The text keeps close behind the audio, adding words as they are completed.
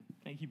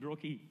Thank you,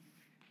 Brookie.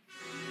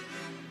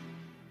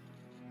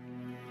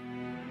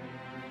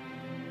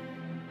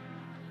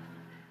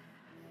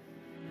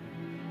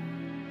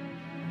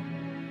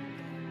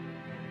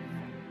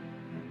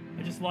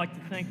 I'd just like to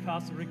thank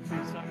Pastor Rick for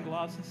his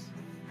sunglasses.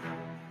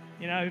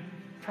 You know,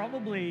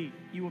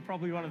 you were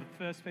probably one of the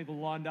first people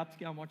lined up to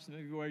go and watch the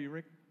movie, were you,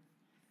 Rick?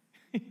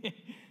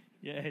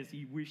 Yes,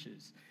 he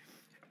wishes.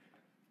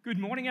 Good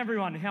morning,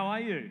 everyone. How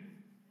are you?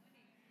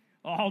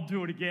 Oh, I'll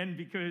do it again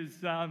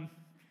because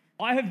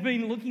I have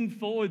been looking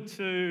forward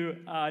to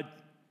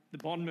the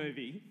Bond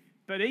movie,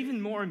 but even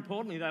more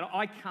importantly, that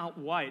I can't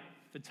wait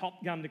for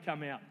Top Gun to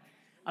come out.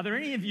 Are there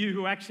any of you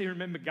who actually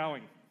remember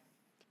going?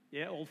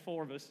 Yeah, all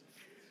four of us.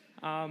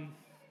 I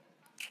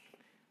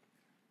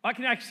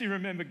can actually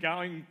remember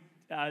going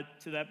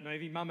to that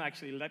movie. Mum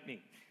actually let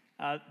me.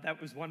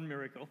 That was one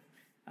miracle,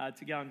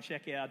 to go and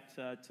check out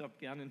Top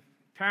Gun. And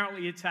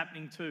apparently it's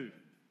happening too.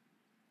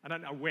 I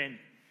don't know when,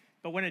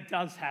 but when it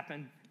does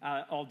happen,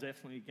 I'll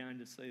definitely be going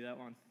to see that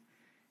one.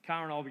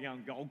 Cara and I'll be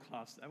going gold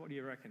class. What do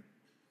you reckon?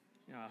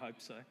 Yeah, I hope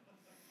so.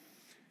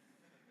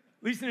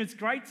 Listen, it's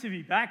great to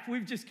be back.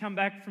 We've just come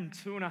back from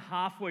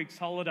 2.5 weeks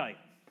holiday.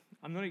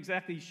 I'm not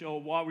exactly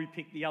sure why we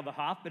picked the other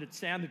half, but it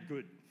sounded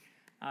good.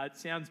 It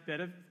sounds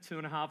better,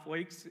 2.5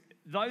 weeks.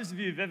 Those of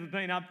you who've ever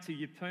been up to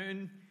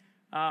Yeppoon,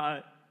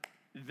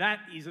 that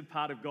is a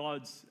part of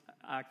God's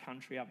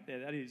country up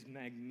there. That is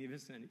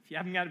magnificent. If you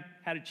haven't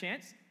had a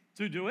chance,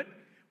 do it.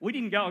 We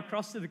didn't go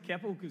across to the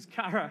Keppel because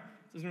Cara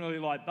doesn't really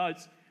like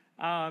boats.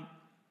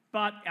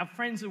 But our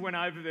friends who went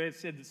over there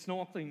said the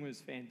snorkeling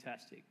was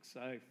fantastic.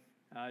 So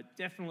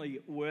definitely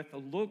worth a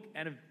look.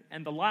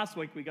 And the last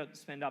week we got to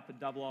spend up at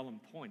Double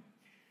Island Point.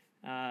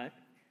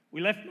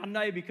 We left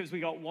Monday because we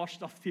got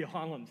washed off the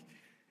island.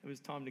 It was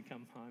time to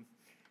come home.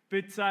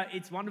 But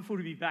it's wonderful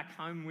to be back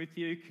home with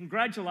you.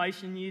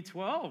 Congratulations, Year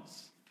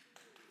 12s.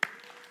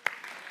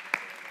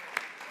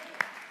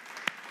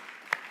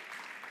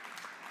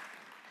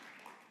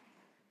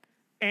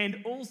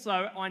 And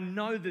also, I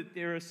know that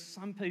there are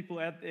some people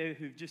out there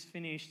who've just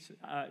finished,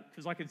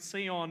 because I could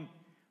see on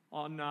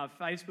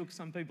Facebook,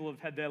 some people have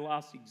had their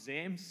last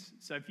exams.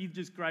 So if you've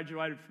just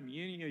graduated from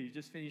uni or you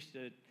just finished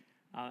at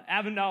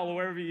Avondale or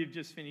wherever you've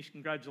just finished,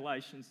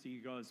 congratulations to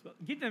you guys.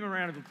 But give them a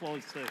round of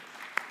applause too.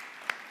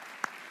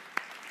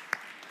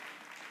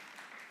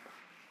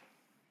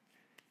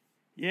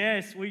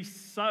 Yes, we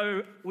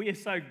are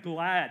so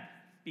glad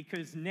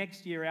because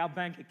next year our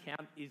bank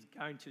account is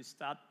going to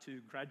start to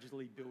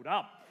gradually build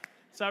up.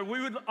 So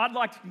I'd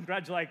like to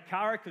congratulate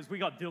Cara because we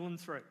got Dylan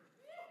through.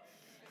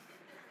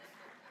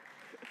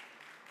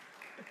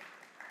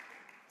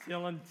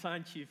 Dylan,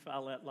 don't you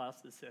fail that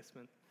last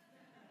assessment.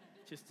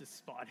 Just a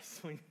spider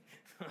swing.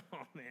 Oh,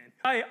 man.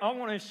 Hey, I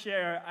want to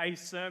share a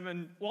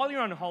sermon. While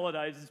you're on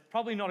holidays, it's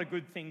probably not a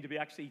good thing to be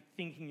actually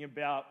thinking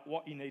about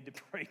what you need to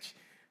preach.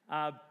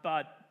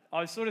 But I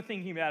was sort of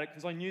thinking about it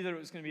because I knew that it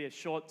was going to be a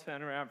short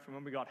turnaround from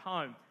when we got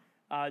home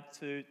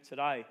to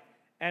today.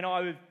 And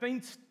I've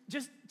been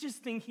just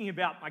thinking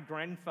about my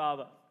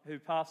grandfather who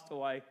passed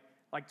away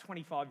like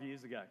 25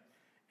 years ago.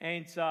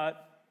 And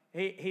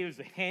he was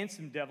a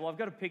handsome devil. I've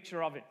got a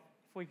picture of him.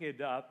 If we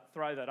could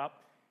throw that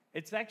up.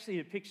 It's actually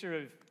a picture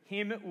of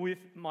him with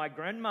my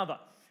grandmother.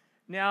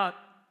 Now,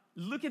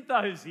 look at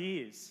those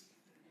ears.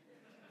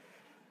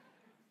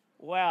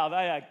 Wow,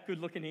 they are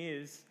good-looking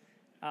ears.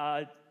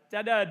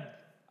 Dad,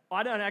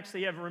 I don't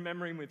actually ever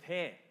remember him with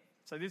hair.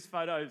 So this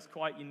photo is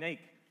quite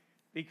unique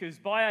because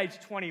by age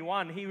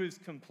 21, he was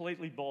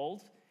completely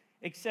bald,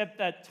 except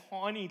that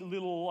tiny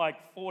little,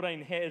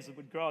 14 hairs that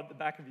would grow at the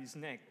back of his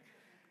neck.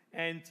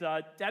 And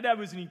Dad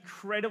was an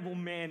incredible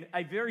man,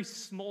 a very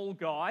small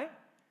guy.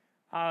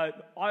 I'm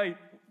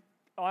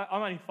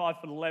only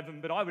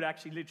 5'11", but I would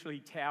actually literally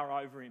tower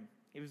over him.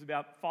 He was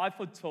about 5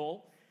 foot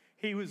tall.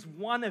 He was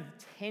one of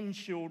 10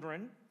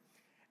 children,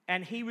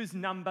 and he was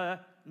number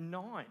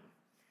 9.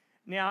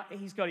 Now,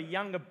 he's got a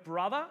younger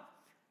brother,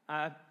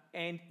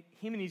 and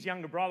him and his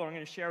younger brother, I'm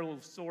going to share a little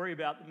story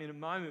about them in a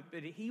moment,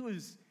 but he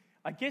was,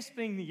 I guess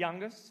being the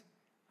youngest,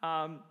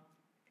 or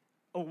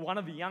one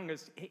of the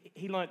youngest,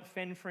 he learnt to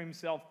fend for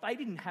himself. They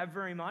didn't have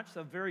very much, they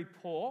were very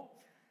poor,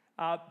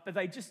 but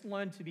they just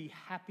learned to be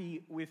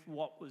happy with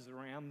what was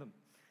around them.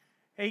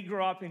 He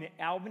grew up in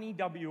Albany,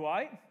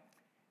 WA,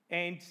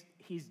 and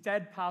his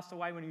dad passed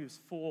away when he was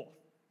 4.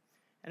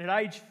 And at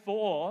age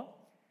 4,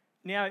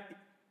 now,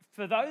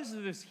 for those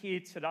of us here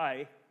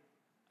today,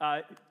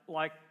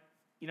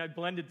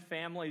 blended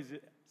families,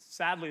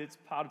 sadly, it's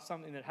part of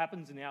something that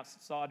happens in our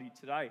society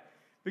today.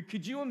 But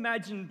could you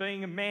imagine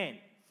being a man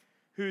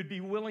who would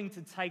be willing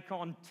to take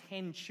on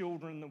 10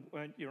 children that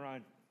weren't your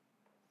own?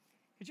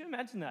 Could you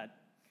imagine that?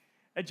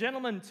 A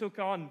gentleman took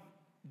on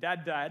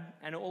Dad,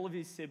 and all of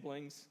his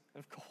siblings,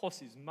 of course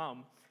his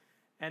mum,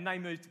 and they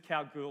moved to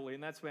Kalgoorlie,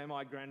 and that's where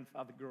my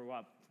grandfather grew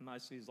up for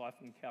most of his life,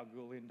 in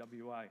Kalgoorlie in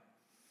WA.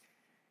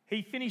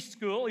 He finished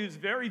school. He was a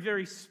very,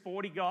 very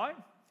sporty guy.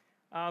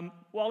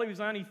 While he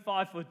was only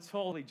 5 foot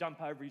tall, he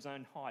jumped over his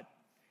own height.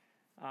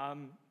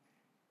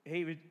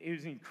 He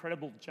was an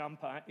incredible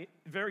jumper,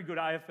 very good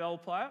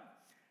AFL player,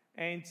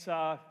 and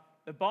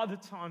but by the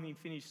time he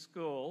finished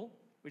school,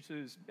 which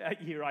was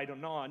about year 8 or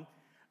 9,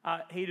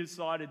 he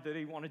decided that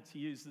he wanted to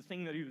use the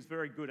thing that he was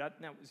very good at,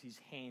 and that was his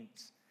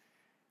hands.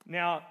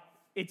 Now,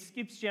 it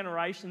skips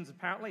generations,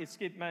 apparently. It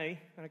skipped me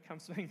when it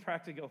comes to being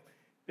practical.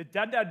 But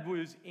Dad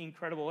was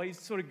incredible. He's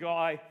the sort of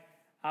guy,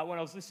 when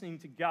I was listening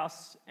to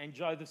Gus and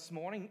Joe this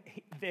morning,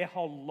 their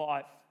whole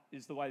life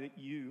is the way that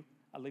you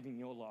are living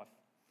your life.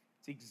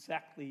 It's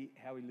exactly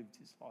how he lived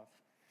his life.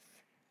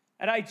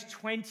 At age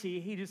 20,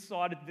 he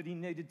decided that he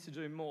needed to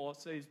do more.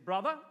 So his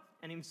brother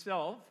and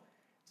himself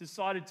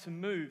decided to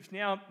move.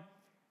 Now,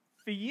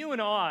 for you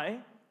and I,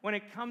 when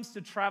it comes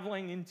to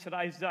travelling in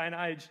today's day and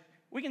age,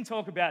 we can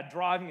talk about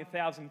driving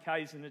 1,000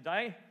 k's in a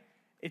day.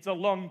 It's a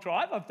long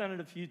drive. I've done it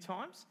a few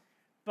times.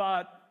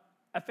 But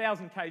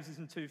 1,000 k's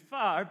isn't too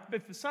far.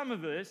 But for some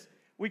of us,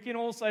 we can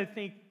also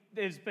think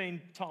there's been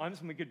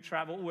times when we could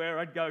travel where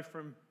I'd go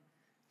from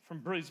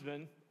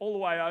Brisbane all the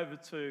way over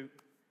to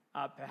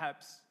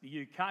perhaps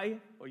the UK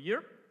or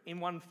Europe in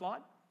one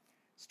flight,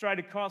 straight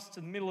across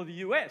to the middle of the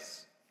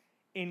US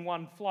in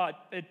one flight.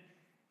 But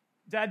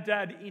Dad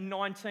in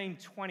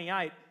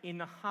 1928, in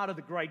the heart of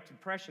the Great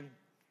Depression,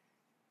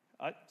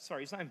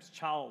 his name's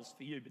Charles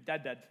for you, but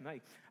Dad for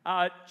me.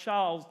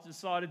 Charles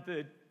decided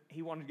that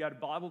he wanted to go to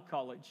Bible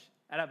college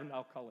at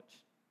Avondale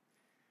College.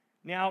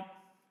 Now,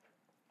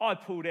 I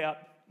pulled out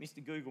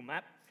Mr. Google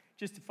Map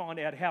just to find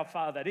out how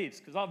far that is,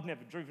 because I've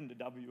never driven to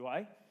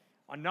WA.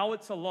 I know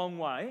it's a long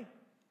way,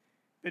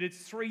 but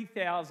it's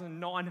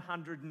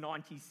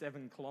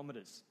 3,997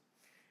 kilometres.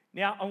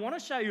 Now, I want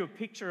to show you a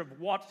picture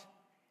of what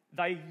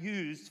they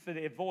used for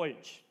their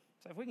voyage.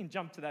 So if we can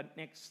jump to that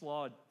next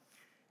slide.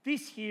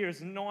 This here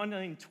is a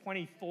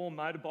 1924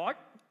 motorbike,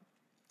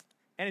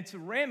 and it's a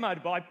rare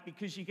motorbike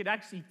because you could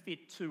actually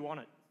fit 2 on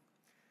it.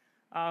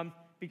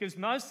 Because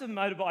most of the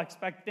motorbikes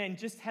back then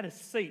just had a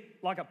seat,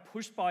 like a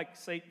push bike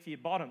seat for your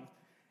bottom,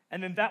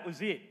 and then that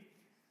was it.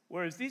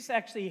 Whereas this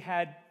actually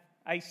had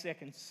a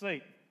second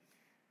seat.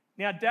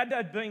 Now,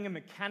 Dad being a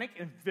mechanic,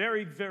 a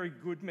very, very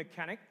good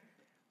mechanic,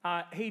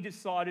 he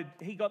decided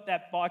he got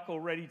that bike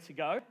all ready to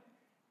go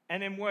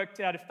and then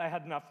worked out if they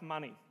had enough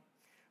money.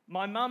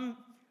 My mum,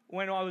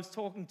 when I was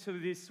talking to her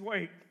this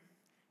week,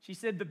 she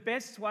said the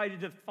best way to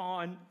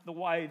define the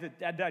way that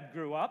Dad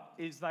grew up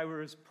is they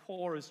were as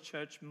poor as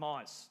church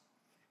mice.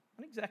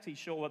 I'm not exactly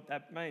sure what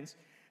that means,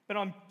 but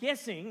I'm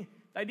guessing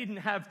they didn't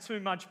have too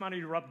much money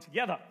to rub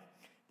together.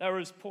 They were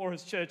as poor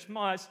as church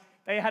mice.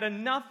 They had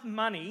enough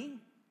money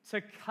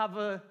to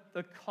cover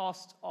the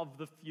cost of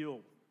the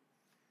fuel.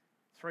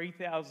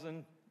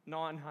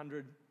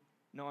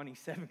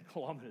 3,997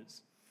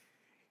 kilometres.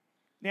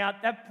 Now,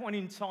 at that point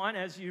in time,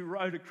 as you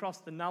rode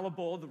across the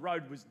Nullarbor, the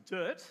road was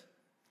dirt,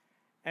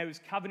 and it was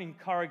covered in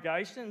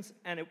corrugations,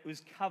 and it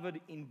was covered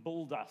in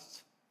bull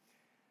dust.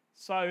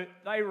 So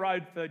they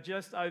rode for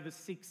just over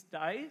 6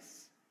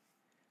 days,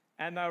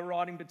 and they were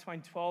riding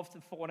between 12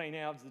 to 14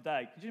 hours a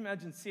day. Could you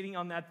imagine sitting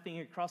on that thing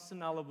across the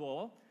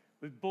Nullarbor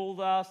with bull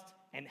dust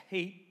and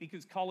heat,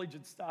 because college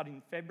had started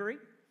in February,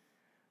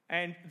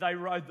 and they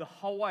rode the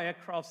whole way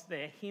across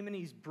there, him and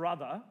his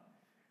brother,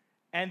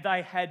 and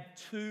they had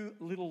 2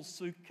 little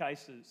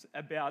suitcases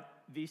about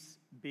this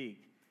big.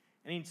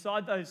 And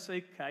inside those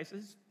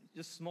suitcases,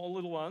 just small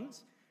little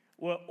ones,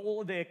 were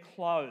all of their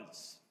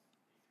clothes.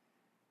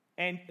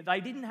 And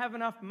they didn't have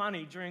enough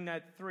money during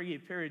that 3-year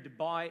period to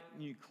buy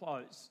new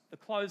clothes. The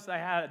clothes they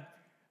had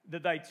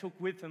that they took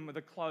with them were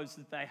the clothes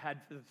that they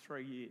had for the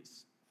 3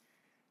 years.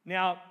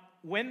 Now,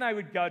 when they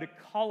would go to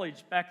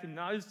college back in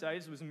those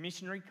days, it was a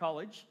missionary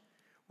college.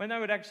 When they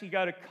would actually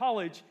go to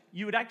college,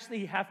 you would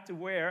actually have to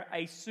wear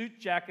a suit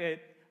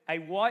jacket, a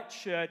white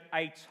shirt,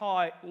 a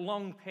tie,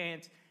 long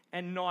pants,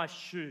 and nice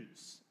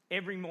shoes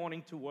every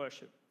morning to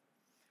worship.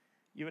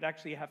 You would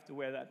actually have to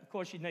wear that. Of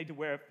course, you'd need to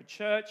wear it for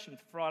church and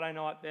for Friday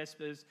night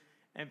vespers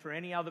and for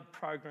any other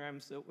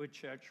programs that were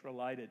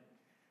church-related.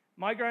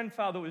 My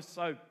grandfather was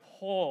so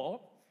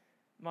poor,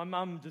 my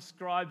mum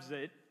describes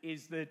it,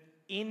 is that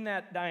in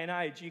that day and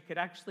age, you could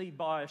actually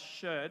buy a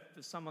shirt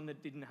for someone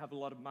that didn't have a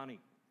lot of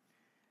money.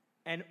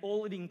 And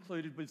all it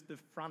included was the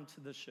front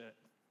of the shirt.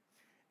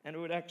 And it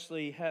would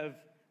actually have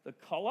the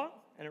collar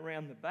and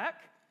around the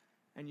back,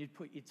 and you'd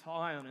put your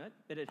tie on it,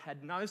 but it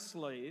had no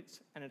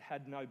sleeves and it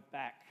had no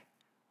back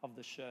of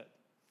the shirt.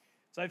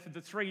 So for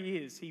the 3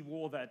 years he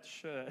wore that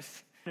shirt,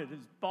 it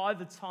was by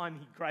the time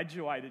he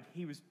graduated,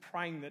 he was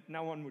praying that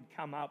no one would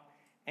come up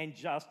and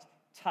just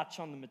touch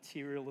on the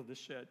material of the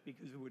shirt,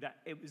 because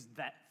it was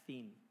that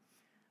thin.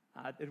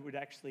 It would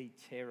actually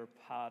tear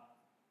apart.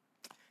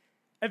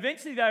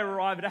 Eventually they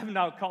arrive at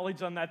Avondale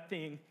College on that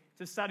thing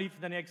to study for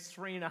the next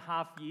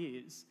 3.5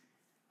 years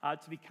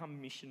to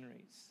become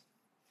missionaries.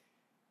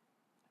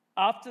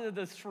 After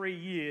the 3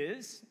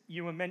 years,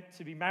 you were meant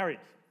to be married.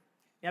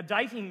 Now,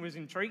 dating was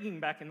intriguing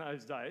back in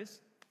those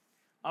days.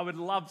 I would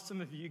love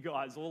some of you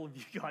guys, all of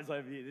you guys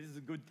over here, this is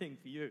a good thing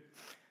for you.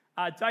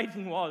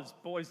 Dating was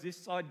boys this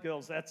side,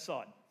 girls that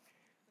side.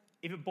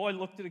 If a boy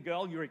looked at a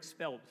girl, you're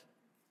expelled.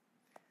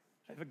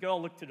 If a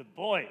girl looked at a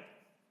boy,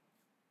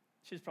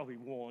 she's probably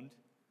warned,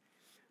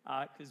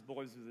 because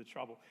boys were the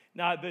trouble.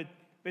 No, but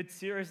but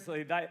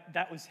seriously,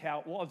 that was how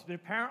it was. But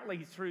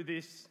apparently through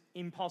this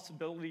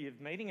impossibility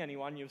of meeting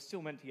anyone, you were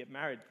still meant to get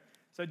married.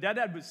 So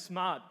Dad was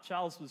smart.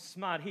 Charles was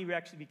smart. He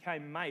actually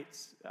became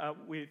mates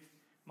with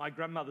my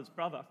grandmother's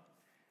brother.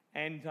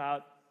 And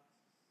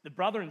the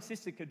brother and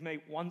sister could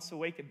meet once a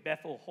week at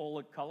Bethel Hall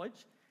at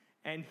college.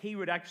 And he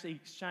would actually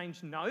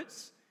exchange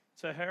notes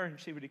to her and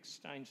she would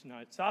exchange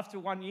notes. After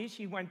 1 year,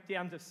 she went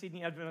down to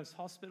Sydney Adventist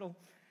Hospital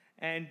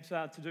and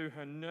to do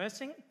her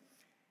nursing.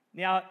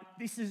 Now,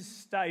 this is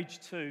stage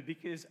 2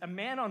 because a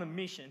man on a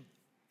mission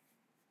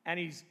and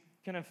he's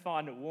going to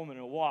find a woman,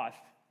 a wife.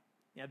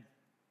 Now,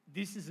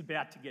 this is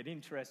about to get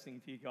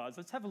interesting for you guys.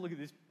 Let's have a look at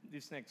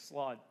this next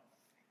slide.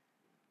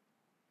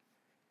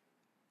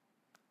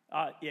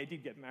 Yeah, he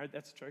did get married,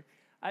 that's true.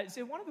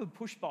 So one of a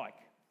push bike.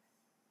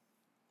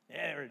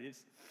 There it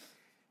is.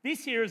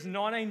 This here is a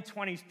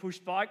 1920s push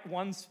bike,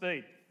 1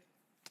 speed.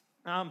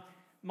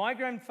 My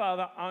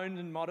grandfather owned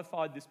and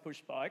modified this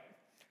push bike,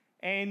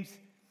 and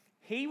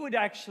he would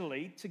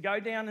actually, to go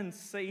down and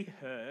see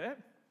her,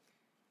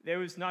 there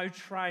was no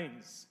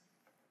trains.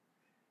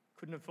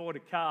 Couldn't afford a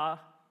car,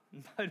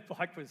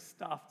 motorbike was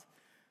stuffed.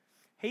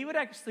 He would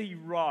actually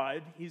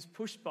ride his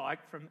push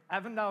bike from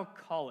Avondale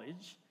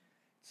College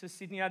to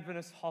Sydney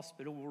Adventist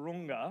Hospital,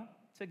 Wahroonga,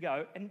 to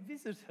go and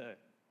visit her.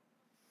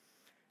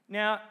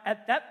 Now,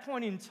 at that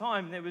point in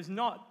time, there was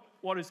not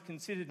what is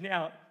considered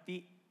now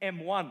the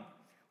M1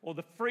 or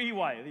the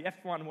freeway, the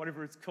F1,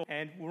 whatever it's called,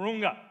 and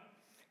Wahroonga.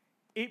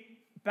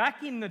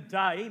 Back in the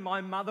day, my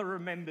mother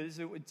remembers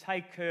it would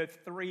take her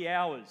 3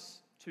 hours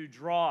to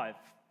drive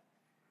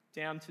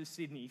down to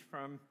Sydney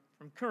from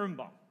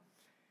Cooranbong.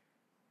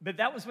 But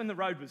that was when the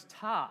road was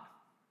tar.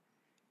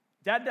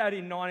 Dad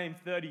in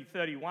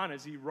 1930-31,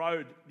 as he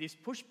rode this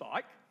push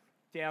bike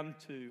down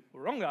to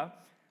Wahroonga,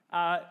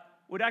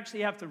 would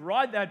actually have to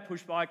ride that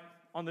push bike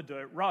on the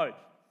dirt road.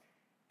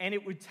 And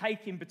it would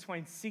take him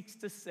between 6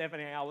 to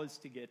 7 hours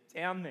to get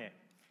down there.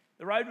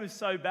 The road was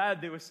so bad,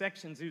 there were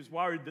sections he was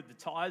worried that the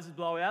tyres would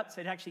blow out,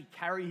 so he'd actually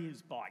carry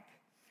his bike.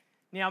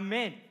 Now,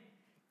 men,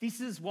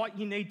 this is what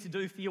you need to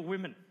do for your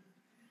women.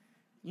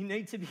 You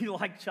need to be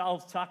like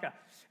Charles Tucker.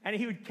 And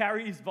he would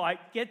carry his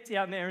bike, get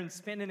down there and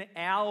spend an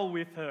hour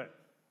with her.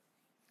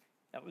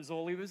 That was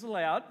all he was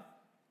allowed.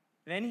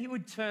 Then he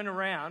would turn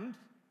around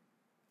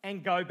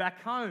and go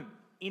back home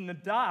in the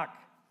dark.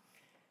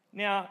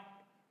 Now,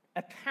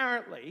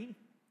 apparently,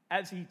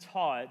 as he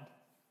tired,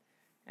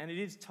 and it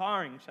is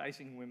tiring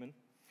chasing women,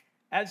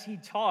 as he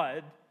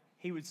tired,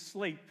 he would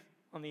sleep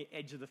on the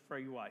edge of the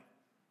freeway,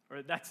 or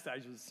at that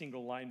stage it was a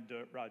single lane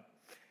dirt road.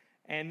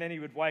 And then he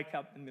would wake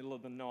up in the middle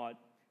of the night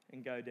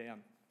and go down.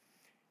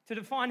 To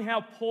define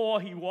how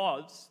poor he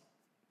was,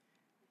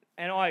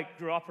 and I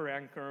grew up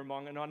around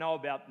Cooranbong and I know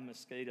about the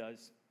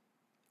mosquitoes,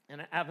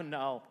 and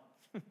Avondale,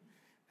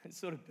 it's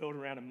sort of built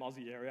around a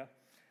mozzie area.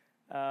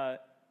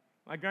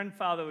 My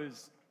grandfather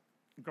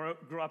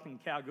grew up in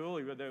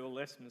Kalgoorlie where there were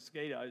less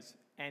mosquitoes,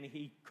 and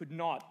he could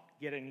not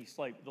get any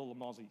sleep with all the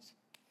mozzies.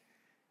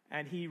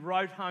 And he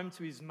wrote home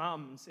to his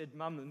mum and said,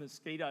 "Mum, the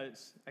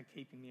mosquitoes are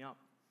keeping me up.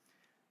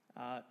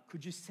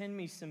 Could you send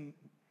me some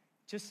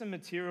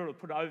material to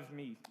put over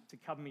me to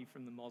cover me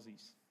from the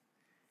mozzies?"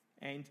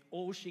 And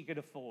all she could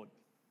afford,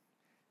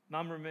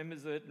 Mum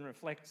remembers it and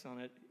reflects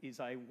on it, is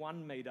a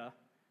 1 metre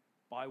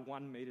by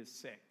 1 metre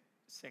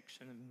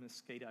section of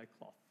mosquito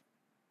cloth.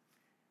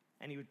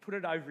 And he would put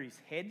it over his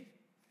head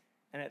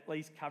and at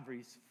least cover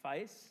his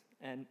face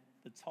and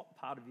the top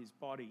part of his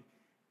body.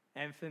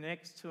 And for the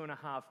next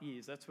 2.5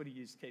 years, that's what he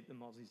used to keep the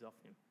mozzies off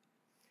him.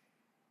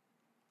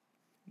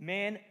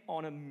 Man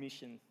on a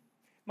mission.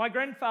 My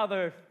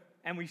grandfather,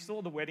 and we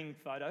saw the wedding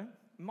photo,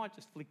 we might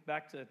just flick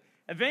back to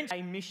eventually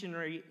a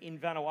missionary in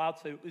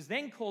Vanuatu. It was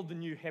then called the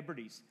New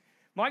Hebrides.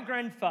 My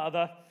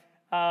grandfather,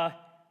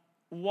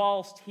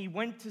 whilst he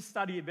went to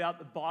study about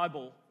the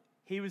Bible,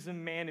 he was a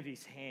man of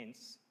his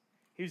hands.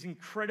 He was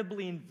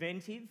incredibly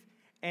inventive,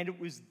 and it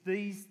was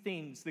these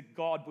things that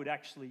God would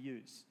actually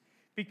use.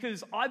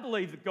 Because I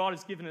believe that God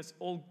has given us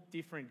all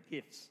different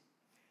gifts.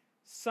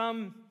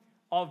 Some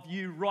of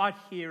you right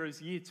here as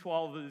Year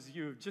 12, as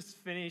you have just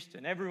finished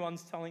and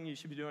everyone's telling you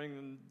should be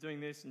doing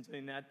this and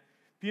doing that.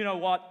 But you know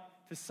what?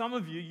 For some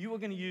of you, you are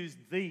going to use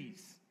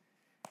these.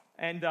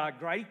 And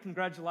great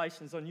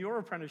congratulations on your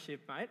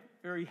apprenticeship, mate.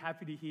 Very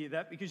happy to hear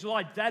that because you're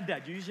like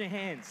Dad. Use your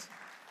hands.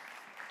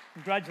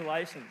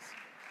 Congratulations.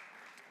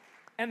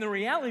 And the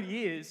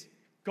reality is,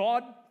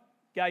 God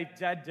gave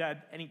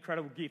Dad an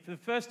incredible gift. For the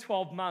first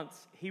 12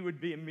 months, he would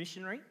be a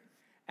missionary,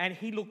 and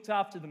he looked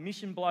after the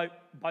mission boat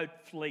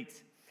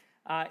fleet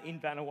in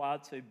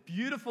Vanuatu.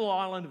 Beautiful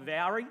island of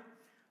Auri.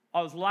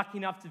 I was lucky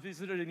enough to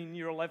visit it in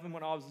Year 11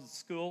 when I was at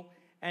school,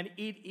 and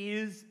it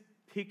is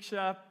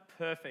picture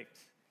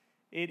perfect.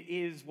 It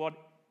is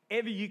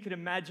whatever you could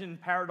imagine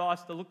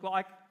paradise to look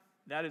like,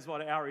 that is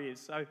what Auri is.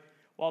 So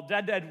while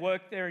Dad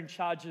worked there in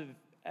charge of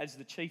as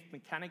the chief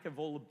mechanic of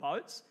all the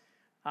boats,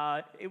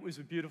 it was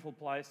a beautiful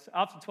place.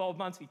 After 12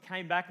 months, he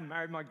came back and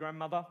married my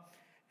grandmother,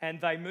 and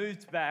they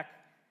moved back,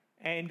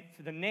 and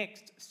for the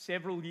next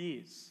several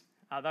years,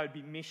 they would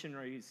be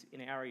missionaries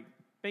in Auri,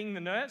 Being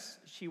the nurse,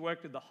 she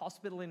worked at the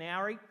hospital in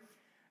Owrie,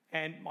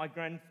 and my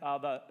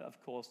grandfather,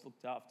 of course,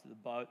 looked after the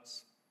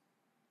boats.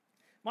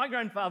 My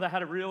grandfather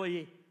had a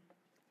really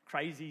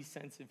crazy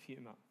sense of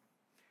humour.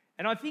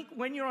 And I think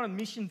when you're on a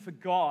mission for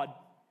God,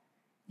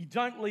 you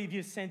don't leave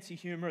your sense of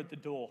humour at the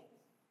door.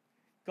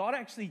 God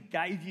actually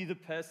gave you the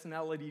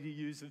personality to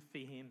use it for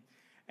him.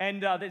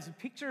 And there's a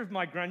picture of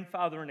my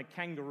grandfather and a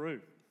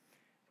kangaroo.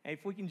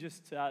 If we can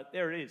just,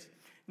 there it is.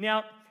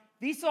 Now,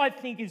 this I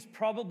think is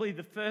probably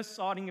the first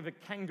sighting of a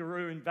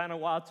kangaroo in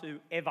Vanuatu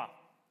ever.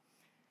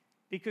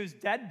 Because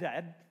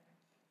Dad,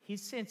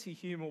 his sense of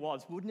humour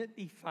was, wouldn't it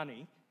be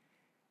funny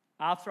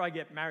after I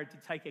get married to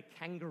take a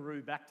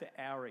kangaroo back to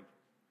Owrie?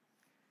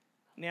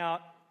 Now,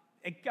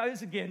 it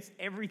goes against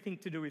everything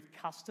to do with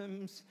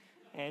customs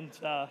and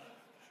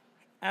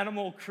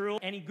animal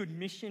cruelty. Any good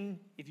mission,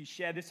 if you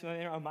share this with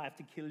me, I might have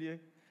to kill you.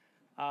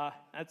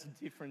 That's a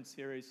different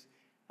series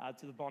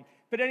to the Bond.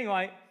 But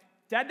anyway,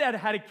 Dad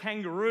had a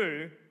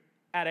kangaroo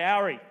at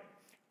Owrie,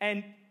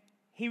 and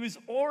he was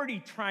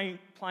already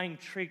playing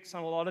tricks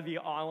on a lot of the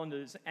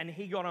islanders, and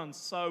he got on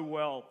so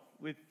well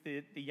with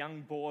the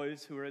young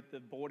boys who were at the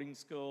boarding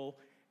school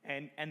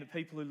and the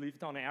people who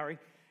lived on Owrie.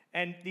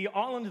 And the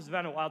islanders of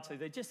Vanuatu,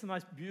 they're just the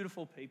most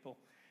beautiful people.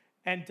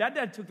 And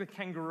Dad took the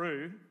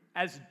kangaroo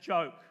as a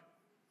joke.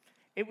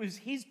 It was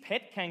his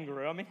pet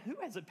kangaroo. I mean, who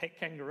has a pet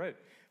kangaroo?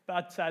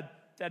 But Dad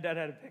had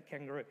a pet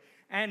kangaroo.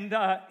 And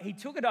he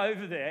took it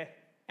over there,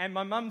 and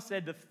my mum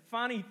said the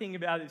funny thing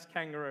about this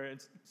kangaroo,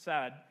 it's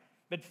sad,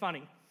 but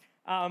funny,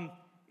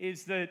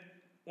 is that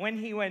when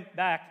he went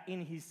back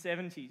in his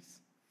 70s,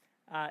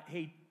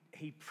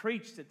 he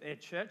preached at their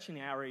church in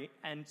Owrie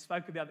and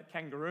spoke about the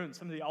kangaroo, and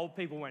some of the old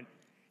people went,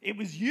 "It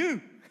was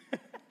you."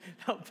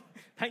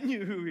 They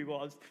knew who he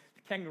was,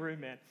 the kangaroo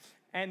man.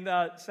 And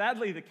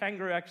sadly, the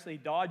kangaroo actually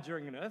died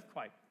during an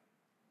earthquake.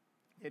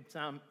 It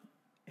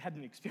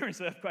hadn't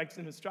experienced earthquakes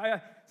in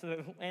Australia, so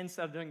the land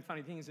started doing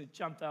funny things. It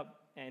jumped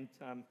up and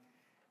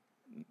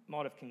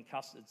might have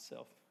concussed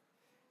itself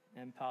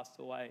and passed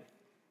away.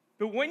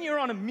 But when you're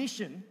on a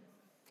mission,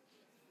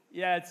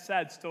 yeah, it's a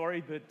sad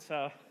story, but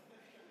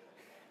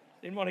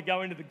didn't want to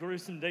go into the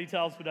gruesome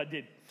details, but I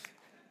did.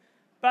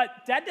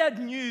 But Dad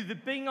knew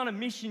that being on a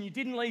mission, you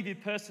didn't leave your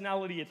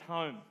personality at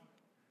home.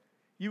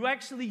 You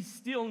actually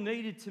still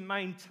needed to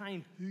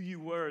maintain who you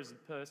were as a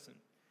person.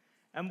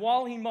 And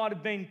while he might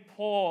have been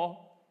poor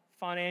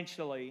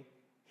financially,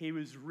 he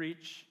was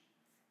rich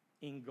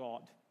in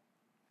God.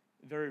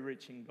 Very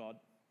rich in God.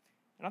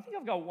 And I think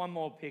I've got one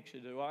more picture,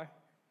 do I?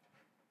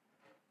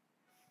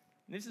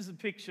 This is a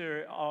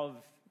picture of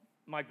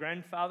my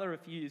grandfather a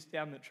few years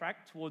down the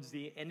track towards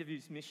the end of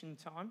his mission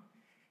time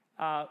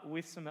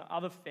with some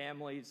other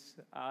families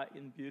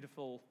in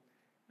beautiful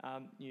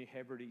New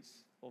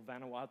Hebrides, or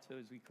Vanuatu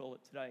as we call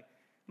it today.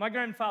 My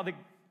grandfather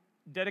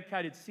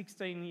dedicated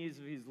 16 years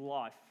of his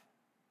life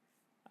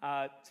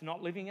to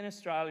not living in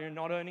Australia and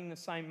not earning the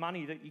same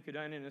money that you could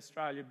earn in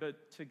Australia,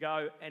 but to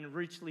go and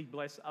richly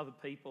bless other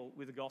people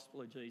with the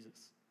gospel of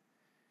Jesus.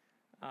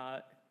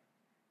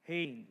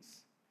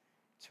 He's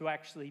to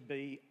actually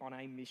be on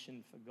a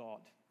mission for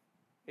God.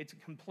 It's a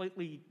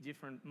completely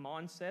different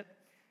mindset,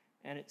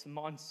 and it's a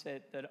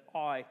mindset that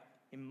I,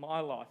 in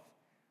my life,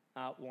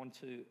 want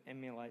to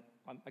emulate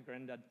my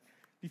granddad.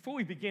 Before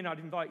we begin, I'd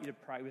invite you to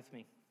pray with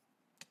me.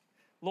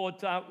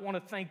 Lord, I want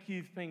to thank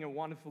you for being a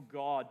wonderful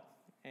God.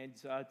 And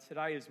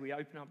today, as we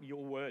open up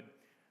your word,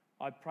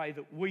 I pray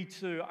that we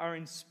too are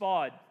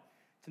inspired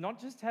to not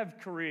just have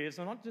careers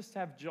or not just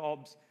have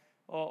jobs,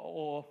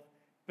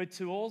 but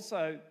to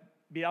also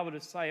be able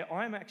to say,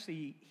 I'm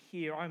actually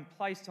here, I'm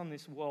placed on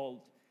this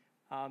world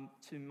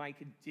to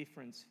make a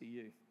difference for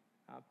you.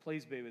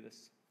 Please be with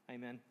us.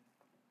 Amen.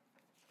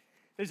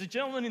 There's a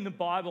gentleman in the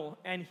Bible,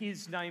 and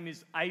his name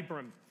is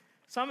Abram.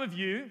 Some of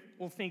you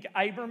will think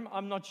Abram,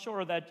 I'm not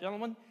sure of that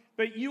gentleman,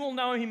 but you will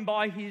know him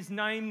by his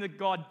name that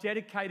God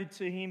dedicated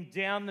to him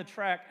down the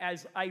track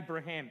as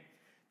Abraham,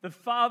 the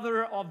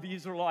father of the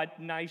Israelite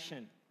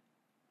nation.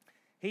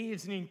 He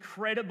is an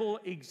incredible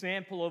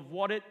example of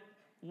what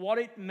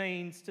it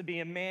means to be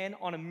a man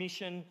on a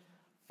mission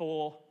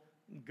for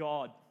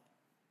God.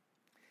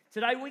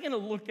 Today we're going to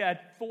look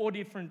at 4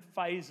 different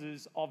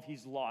phases of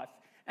his life.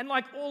 And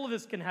like all of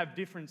us can have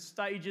different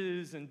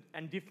stages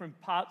and different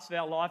parts of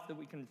our life that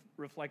we can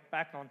reflect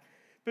back on.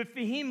 But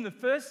for him, the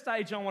first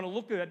stage I want to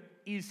look at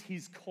is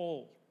his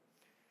call.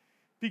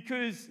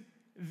 Because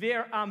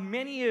there are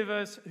many of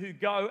us who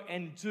go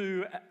and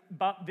do,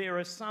 but there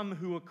are some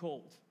who are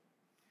called.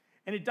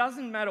 And it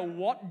doesn't matter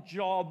what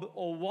job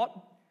or what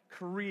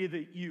career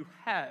that you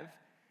have,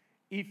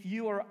 if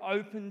you are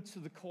open to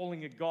the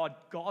calling of God,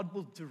 God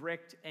will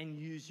direct and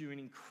use you in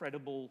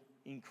incredible,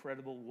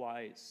 incredible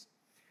ways.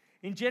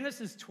 In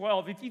Genesis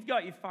 12, if you've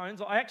got your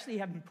phones, I actually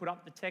haven't put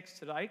up the text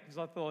today because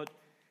I thought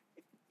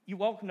you're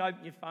welcome to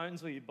open your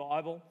phones or your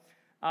Bible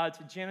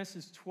to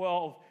Genesis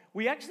 12.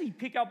 We actually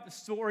pick up the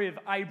story of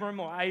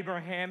Abram or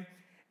Abraham,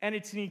 and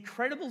it's an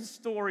incredible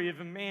story of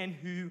a man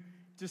who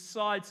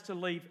decides to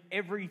leave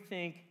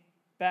everything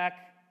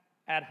back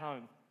at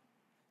home.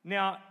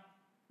 Now,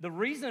 The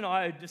reason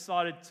I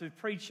decided to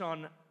preach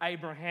on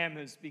Abraham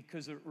is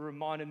because it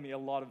reminded me a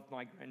lot of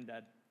my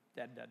granddad,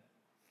 Dad,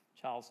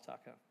 Charles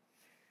Tucker.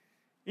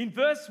 In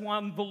verse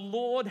 1, the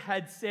Lord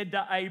had said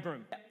to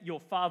Abram, your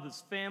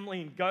father's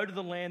family, and go to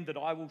the land that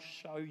I will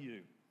show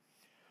you.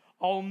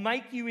 I will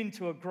make you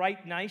into a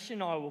great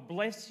nation, I will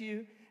bless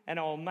you, and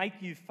I will make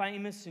you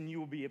famous, and you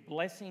will be a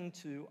blessing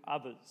to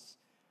others.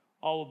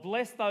 I will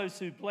bless those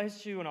who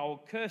bless you, and I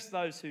will curse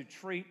those who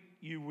treat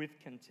you with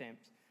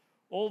contempt.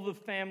 All the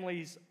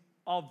families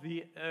of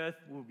the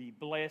earth will be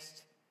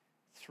blessed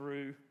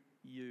through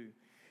you.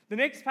 The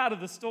next part of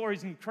the story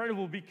is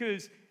incredible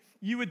because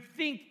you would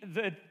think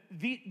that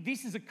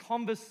this is a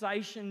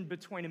conversation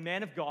between a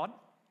man of God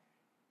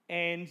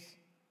and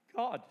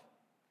God.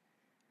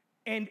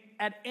 And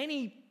at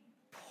any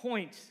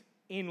point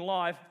in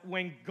life,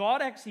 when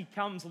God actually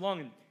comes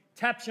along and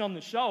taps you on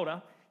the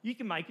shoulder, you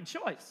can make a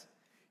choice.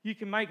 You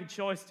can make a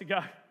choice to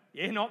go,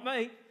 yeah, not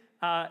me,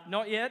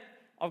 not yet.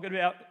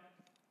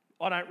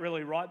 I don't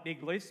really write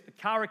big lists, but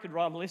Kara could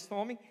write a list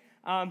for me.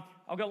 I've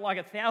got like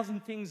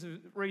 1,000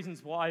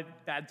 reasons why,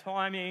 bad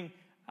timing,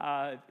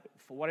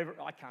 for whatever,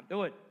 I can't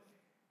do it.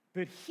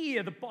 But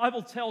here, the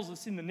Bible tells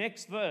us in the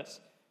next verse,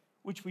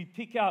 which we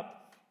pick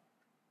up,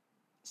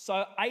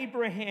 so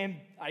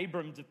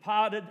Abram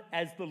departed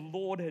as the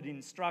Lord had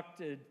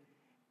instructed,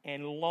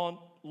 and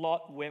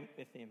Lot went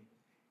with him.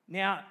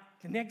 Now,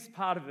 the next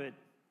part of it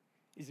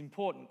is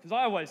important, because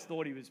I always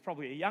thought he was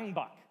probably a young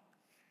buck.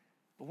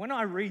 But when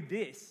I read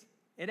this,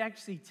 it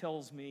actually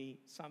tells me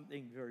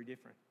something very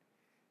different.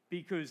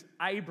 Because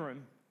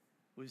Abram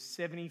was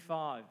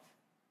 75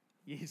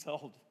 years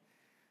old.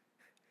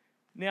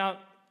 Now,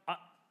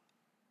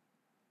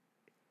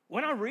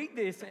 when I read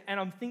this and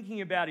I'm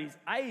thinking about his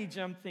age,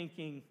 I'm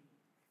thinking,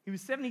 he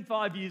was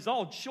 75 years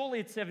old. Surely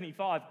at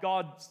 75,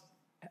 God's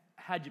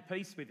had your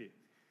peace with you.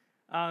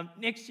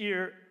 Next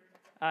year,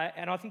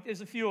 and I think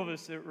there's a few of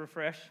us that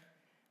refresh,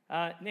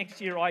 next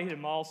year I hit a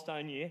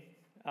milestone year.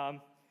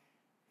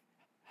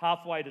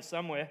 Halfway to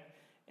somewhere,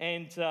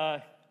 and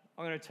I'm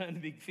going to turn the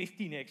big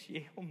 50 next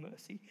year. Oh,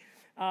 mercy.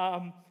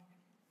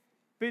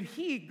 But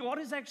here, God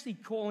is actually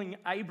calling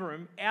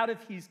Abram out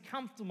of his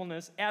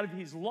comfortableness, out of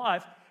his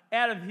life,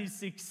 out of his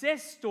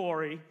success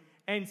story,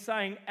 and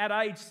saying at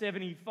age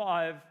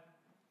 75,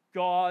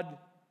 God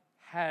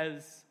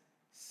has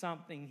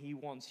something he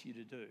wants you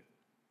to do.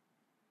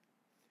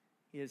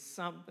 He has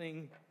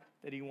something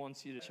that he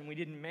wants you to do. And we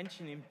didn't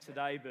mention him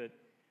today, but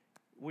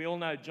we all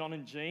know John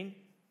and Jean.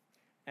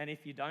 And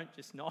if you don't,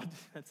 just nod.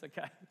 That's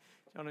okay.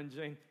 John and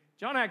Jean.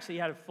 John actually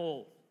had a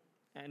fall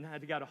and had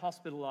to go to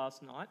hospital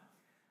last night.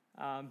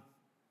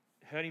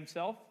 Hurt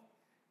himself.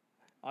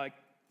 I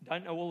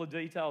don't know all the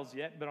details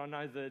yet, but I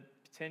know that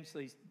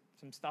potentially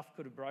some stuff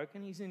could have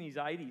broken. He's in his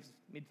 80s,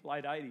 mid to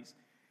late 80s.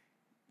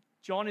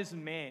 John is a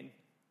man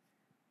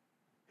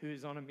who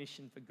is on a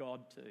mission for God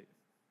too.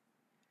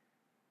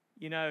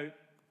 You know,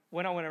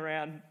 when I went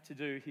around to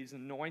do his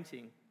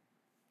anointing,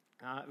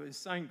 it was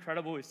so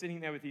incredible. We're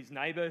sitting there with his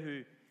neighbour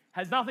who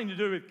has nothing to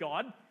do with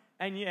God,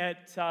 and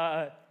yet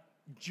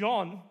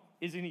John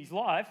is in his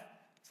life,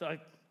 so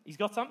he's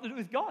got something to do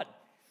with God.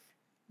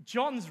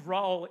 John's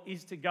role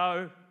is to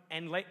go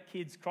and let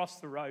kids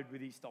cross the road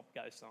with his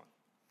stop-go sign.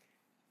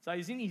 So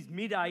he's in his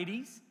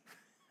mid-80s.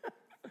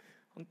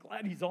 I'm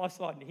glad his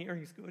eyesight and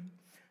hearing is good.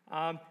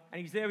 And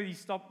he's there with his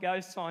stop-go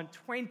sign.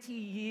 20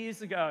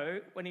 years ago,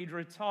 when he'd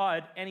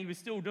retired, and he was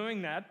still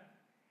doing that,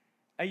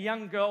 a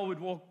young girl would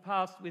walk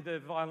past with her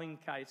violin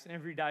case, and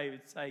every day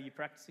would say, "You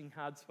practicing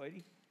hard,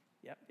 sweetie?"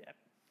 Yep.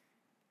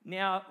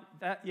 Now,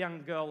 that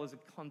young girl is a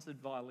concert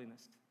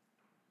violinist.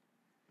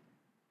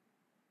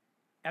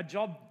 Our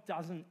job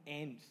doesn't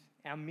end.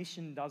 Our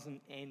mission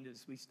doesn't end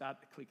as we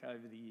start to click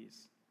over the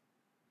years.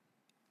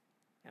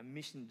 Our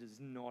mission does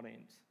not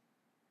end.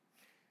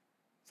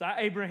 So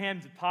Abraham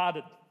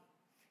departed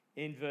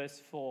in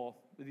verse 4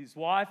 with his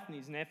wife and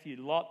his nephew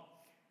Lot,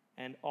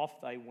 and off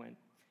they went,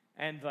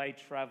 and they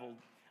travelled.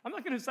 I'm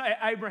not going to say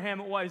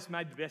Abraham always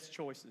made the best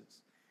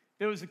choices.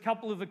 There was a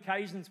couple of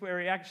occasions where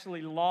he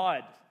actually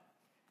lied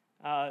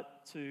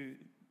to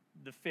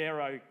the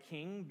Pharaoh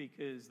king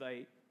because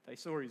they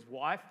saw his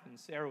wife, and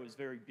Sarah was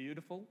very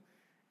beautiful,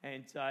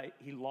 and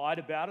he lied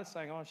about her,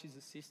 saying, "Oh, she's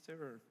a sister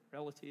or a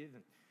relative."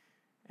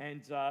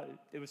 And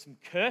there were some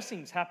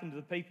cursings happened to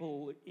the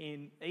people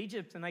in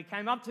Egypt, and they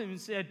came up to him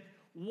and said,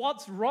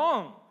 "What's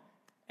wrong?"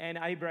 And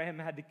Abraham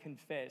had to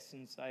confess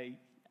and say,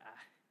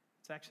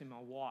 "It's actually my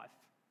wife."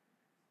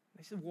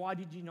 They said, "Why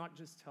did you not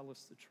just tell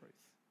us the truth?"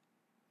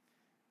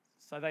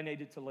 So they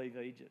needed to leave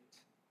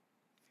Egypt.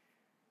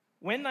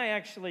 When they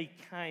actually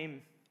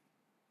came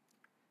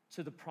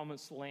to the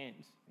promised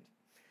land,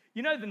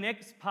 you know, the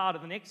next part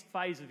of the next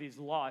phase of his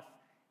life,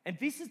 and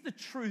this is the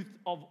truth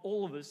of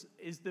all of us,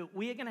 is that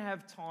we are going to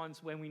have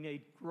times when we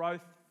need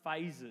growth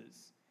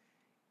phases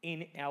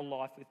in our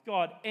life with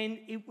God. And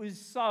it was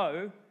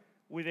so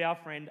with our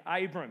friend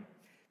Abram.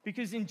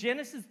 Because in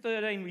Genesis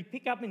 13, we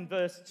pick up in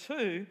verse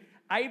 2,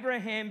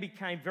 Abraham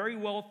became very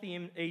wealthy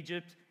in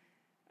Egypt,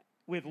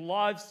 with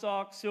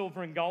livestock,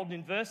 silver and gold.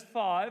 In verse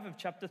 5 of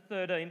chapter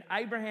 13,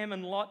 Abraham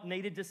and Lot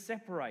needed to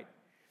separate.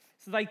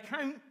 So they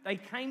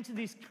came to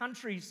this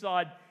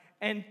countryside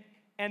and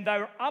they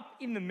were up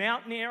in the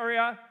mountain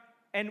area,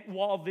 and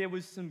while there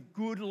was some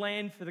good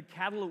land for the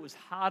cattle, it was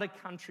harder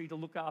country to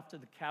look after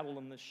the cattle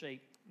and the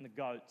sheep and the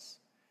goats.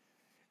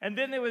 And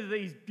then there were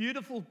these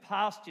beautiful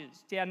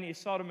pastures down near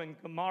Sodom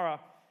and Gomorrah,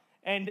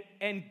 and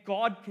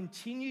God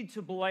continued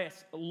to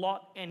bless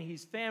Lot and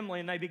his family,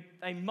 and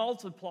they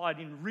multiplied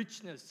in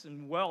richness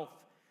and wealth.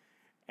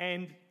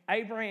 And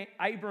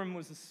Abram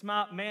was a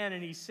smart man,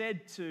 and he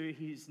said to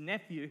his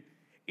nephew,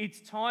 "It's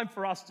time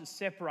for us to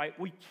separate.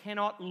 We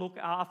cannot look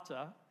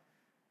after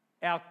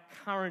our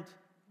current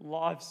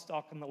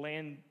livestock and the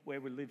land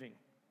where we're living."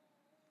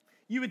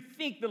 You would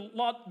think that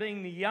Lot,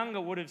 being the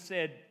younger, would have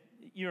said,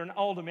 "You're an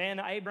older man,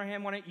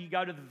 Abraham, why don't you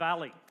go to the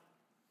valley?"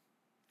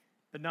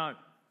 But no,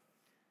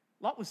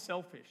 Lot was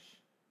selfish.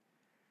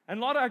 And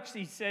Lot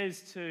actually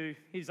says to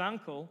his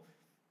uncle,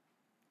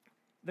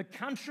 "The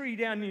country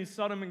down near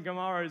Sodom and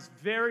Gomorrah is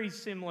very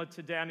similar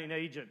to down in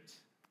Egypt.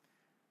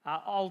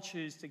 I'll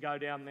choose to go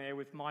down there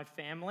with my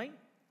family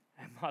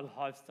and my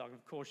livestock."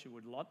 Of course you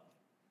would, Lot.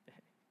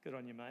 Good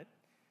on you, mate.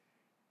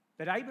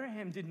 But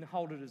Abraham didn't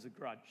hold it as a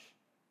grudge.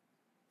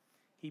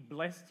 He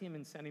blessed him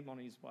and sent him on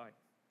his way.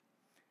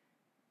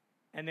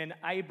 And then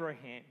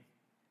Abraham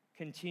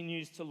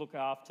continues to look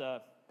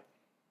after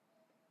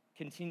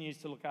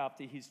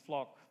his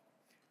flock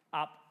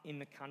up in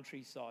the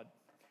countryside.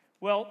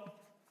 Well,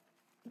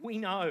 we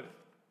know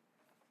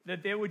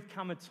that there would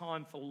come a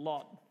time for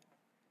Lot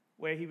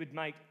where he would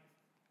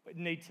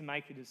need to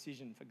make a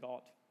decision for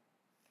God.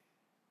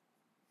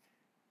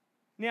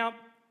 Now,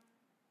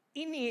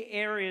 in the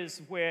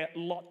areas where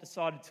Lot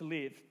decided to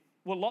live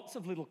were lots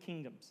of little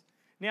kingdoms.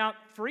 Now,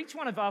 for each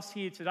one of us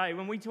here today,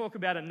 when we talk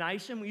about a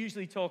nation, we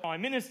usually talk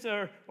prime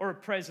minister or a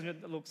president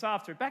that looks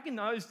after it. Back in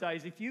those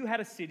days, if you had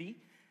a city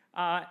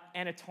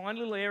and a tiny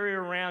little area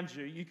around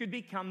you, you could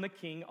become the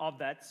king of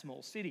that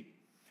small city.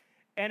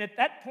 And at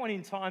that point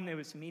in time, there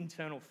was some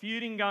internal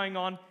feuding going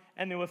on,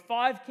 and there were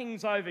 5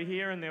 kings over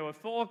here and there were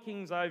 4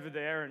 kings over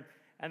there,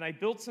 and they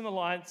built some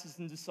alliances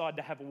and decided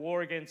to have a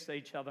war against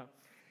each other.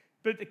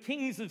 But the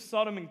kings of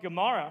Sodom and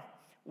Gomorrah,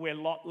 where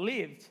Lot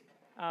lived,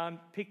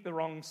 picked the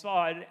wrong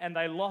side, and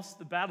they lost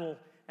the battle.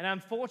 And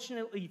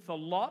unfortunately for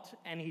Lot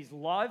and his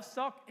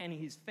livestock and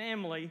his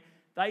family,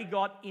 they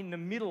got in the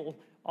middle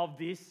of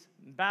this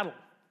battle.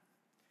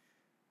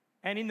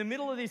 And in the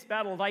middle of this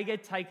battle, they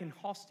get taken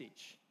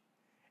hostage.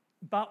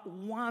 But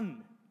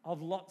one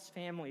of Lot's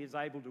family is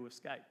able to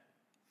escape.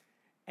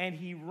 And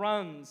he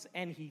runs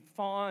and he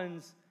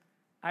finds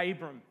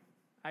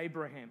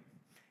Abraham.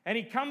 And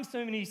he comes to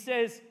him and he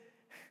says,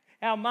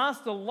 "Our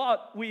master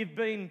Lot,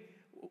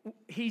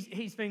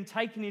 he's been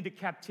taken into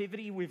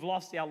captivity. We've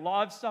lost our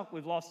livestock,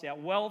 we've lost our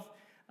wealth.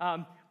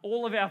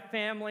 All of our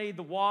family,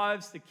 the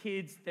wives, the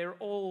kids, they're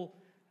all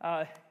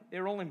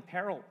in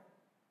peril."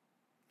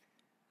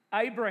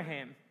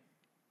 Abraham,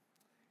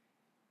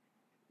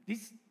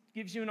 this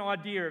gives you an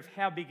idea of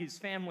how big his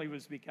family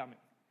was becoming.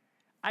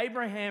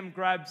 Abraham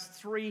grabs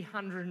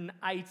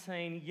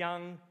 318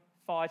 young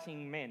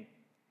fighting men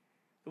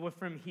that were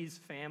from his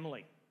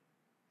family.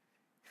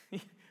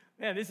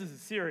 Yeah, this is a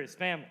serious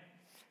family.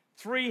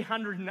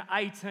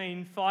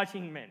 318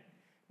 fighting men.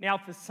 Now,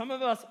 for some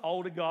of us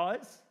older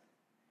guys,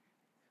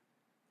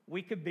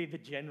 we could be the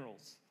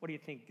generals. What do you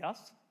think,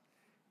 Gus?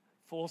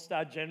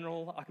 4-star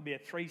general. I could be a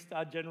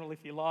 3-star general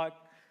if you like.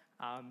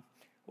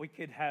 We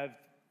could have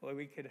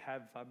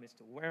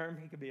Mr. Wareham.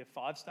 He could be a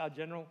 5-star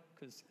general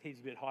because he's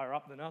a bit higher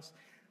up than us.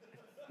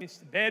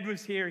 Mr. Baird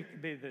was here.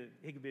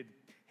 He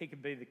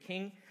could be the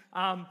king.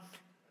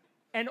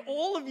 And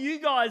all of you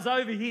guys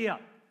over here,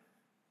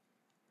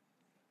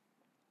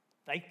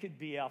 they could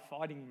be our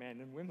fighting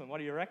men and women. What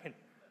do you reckon?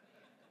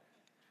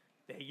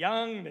 They're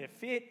young, they're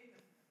fit.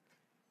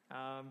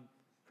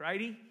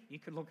 Grady, you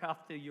could look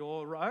after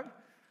your row.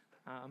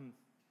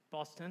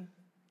 Boston,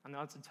 I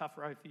know it's a tough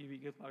row for you, but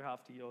you could look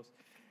after yours.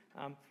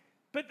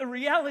 But the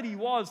reality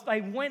was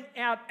they went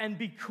out, and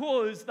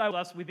because they were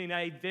us within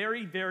a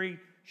very, very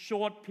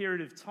short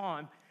period of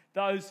time,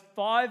 those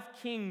 5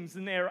 kings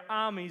and their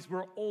armies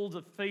were all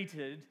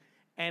defeated,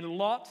 and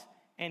Lot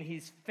and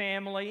his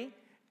family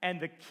and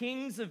the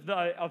kings of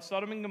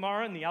Sodom and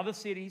Gomorrah and the other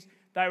cities,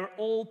 they were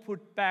all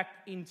put back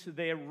into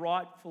their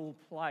rightful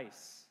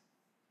place.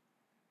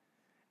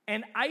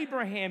 And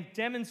Abraham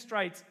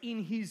demonstrates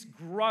in his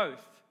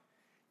growth.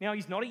 Now,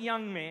 he's not a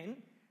young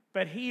man,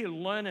 but he had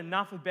learned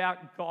enough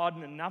about God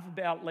and enough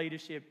about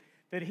leadership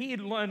that he had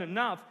learned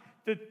enough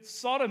that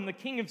the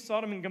king of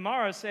Sodom and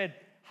Gomorrah said,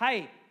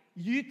 "Hey,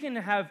 you can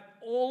have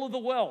all of the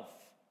wealth,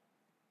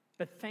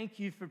 but thank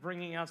you for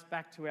bringing us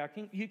back to our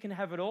king. You can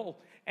have it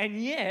all."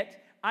 And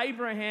yet,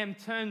 Abraham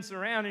turns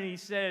around and he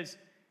says,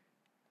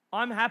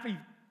 "I'm happy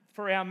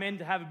for our men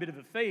to have a bit of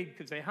a feed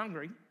because they're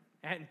hungry,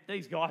 and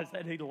these guys,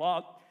 they need a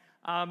lot.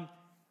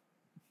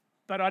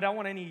 But I don't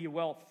want any of your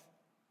wealth.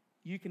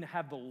 You can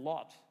have the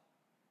lot.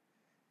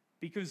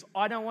 Because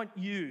I don't want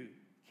you,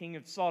 king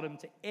of Sodom,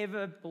 to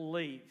ever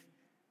believe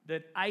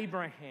that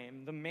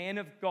Abraham, the man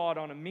of God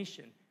on a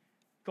mission,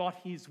 got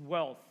his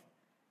wealth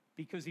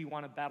because he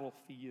won a battle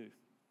for you.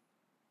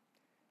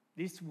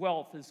 This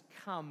wealth has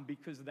come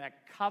because of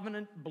that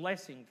covenant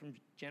blessing from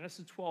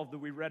Genesis 12 that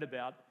we read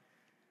about,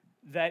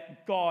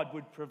 that God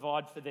would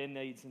provide for their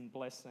needs and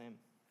bless them.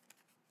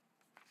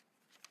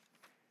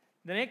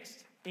 The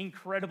next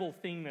incredible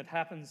thing that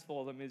happens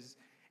for them is,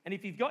 and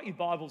if you've got your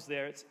Bibles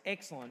there, it's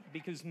excellent,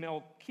 because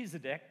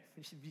Melchizedek,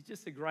 which should be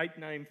just a great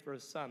name for a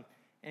son.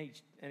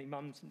 Any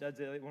mums and dads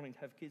there wanting to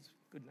have kids,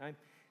 good name,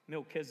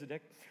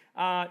 Melchizedek.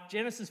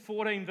 Genesis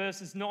 14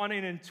 verses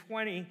 19 and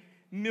 20,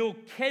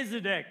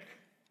 Melchizedek,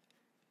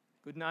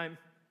 good name,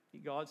 you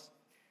guys.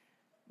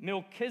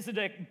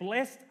 Melchizedek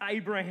blessed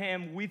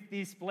Abraham with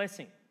this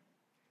blessing.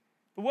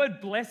 The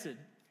word blessed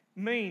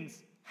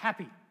means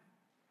happy.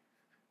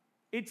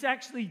 It's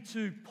actually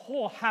to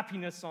pour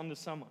happiness onto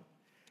someone.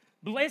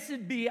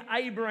 Blessed be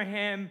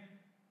Abraham,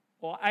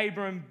 or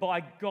Abram,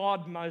 by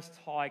God Most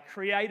High,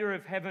 creator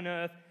of heaven and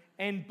earth,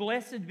 and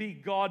blessed be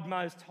God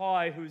Most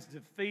High, who has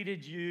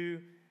defeated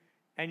you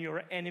and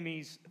your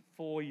enemies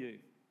for you.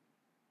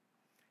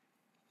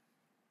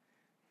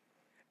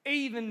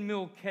 Even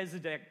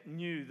Melchizedek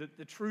knew that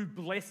the true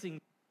blessing,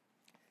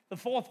 the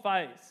fourth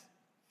phase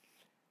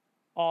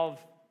of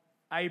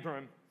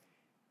Abram,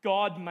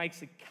 God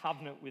makes a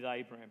covenant with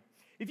Abraham.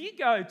 If you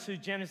go to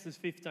Genesis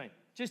 15,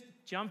 just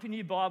jump into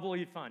your Bible or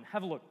your phone,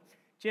 have a look.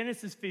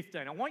 Genesis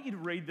 15. I want you to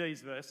read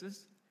these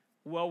verses.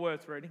 Well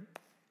worth reading.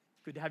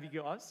 Good to have you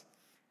guys.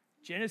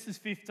 Genesis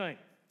 15.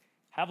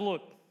 Have a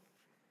look.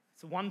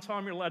 It's the one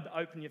time you're allowed to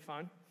open your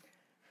phone.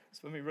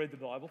 It's when we read the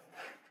Bible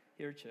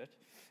here at church.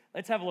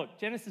 Let's have a look.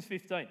 Genesis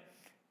 15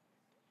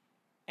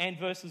 and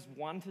verses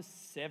 1 to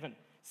 7.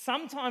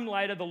 Sometime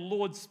later, the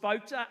Lord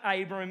spoke to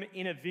Abram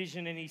in a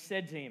vision, and he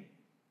said to him,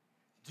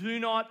 "Do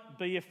not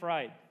be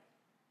afraid,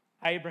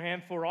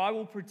 Abraham, for I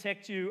will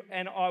protect you,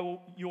 and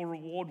your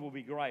reward will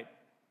be great."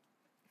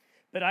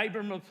 But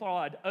Abram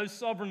replied, "O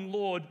sovereign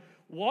Lord,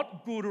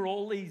 what good are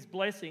all these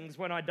blessings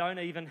when I don't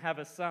even have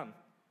a son?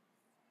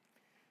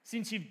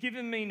 Since you've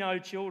given me no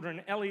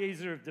children,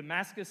 Eliezer of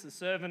Damascus, a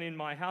servant in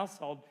my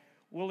household,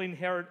 will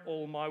inherit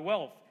all my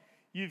wealth.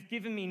 You've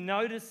given me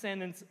no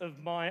descendants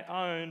of my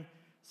own,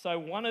 so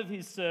one of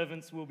his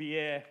servants will be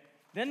heir."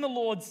 Then the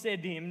Lord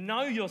said to him,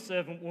 "No, your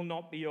servant will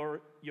not be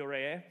your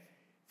heir,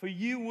 for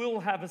you will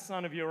have a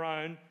son of your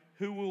own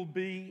who will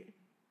be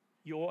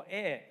your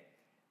heir."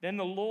 Then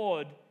the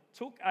Lord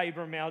took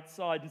Abram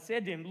outside and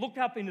said to him, "Look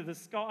up into the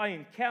sky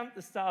and count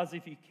the stars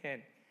if you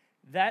can.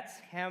 That's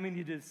how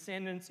many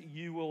descendants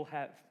you will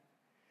have."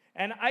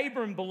 And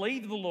Abram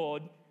believed the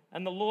Lord,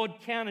 and the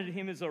Lord counted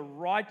him as a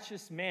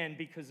righteous man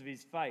because of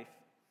his faith.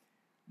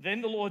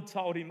 Then the Lord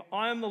told him,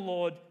 "I am the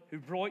Lord who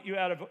brought you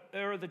out of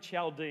Ur of the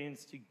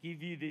Chaldeans to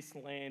give you this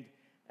land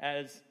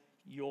as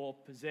your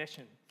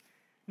possession."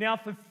 Now,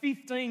 for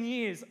 15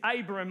 years,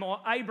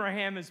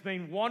 Abraham has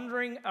been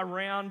wandering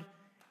around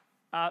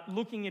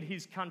looking at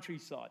his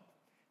countryside.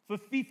 For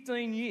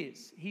 15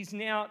 years. He's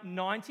now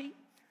 90.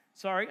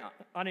 Sorry,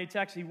 I need to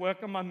actually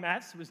work on my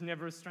maths. It was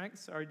never a strength.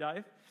 Sorry,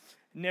 Dave.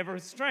 Never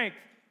a strength.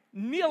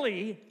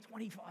 Nearly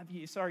 25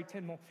 years. Sorry,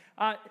 10 more.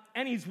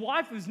 And his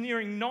wife was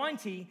nearing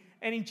 90.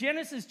 And in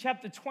Genesis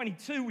chapter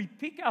 22, we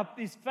pick up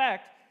this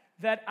fact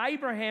that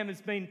Abraham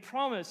has been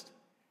promised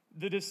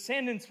the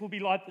descendants will be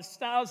like the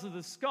stars of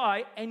the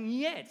sky, and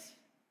yet,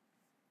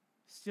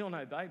 still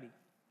no baby,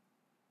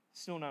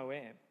 still no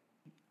heir.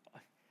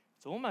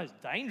 It's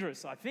almost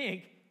dangerous, I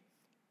think.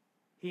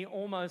 He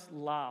almost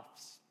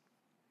laughs.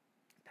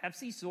 Perhaps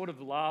he sort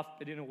of laughed,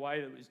 but in a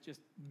way that was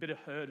just a bit of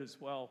hurt as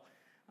well.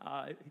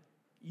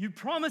 You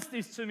promised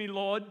this to me,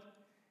 Lord,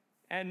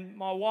 and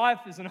my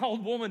wife is an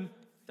old woman,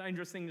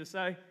 dangerous thing to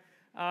say.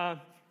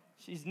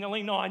 She's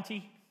nearly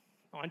 90.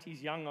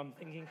 90's young, I'm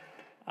thinking.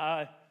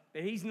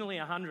 But he's nearly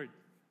 100.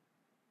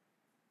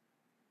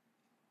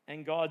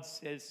 And God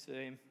says to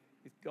him,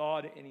 with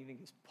God, anything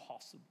is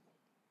possible.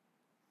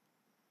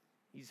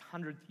 His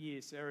 100th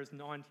year, Sarah's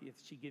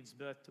 90th, she gives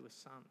birth to a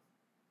son.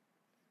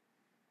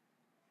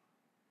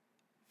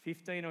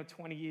 15 or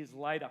 20 years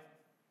later,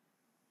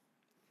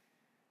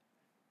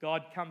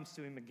 God comes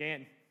to him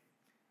again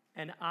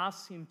and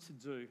asks him to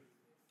do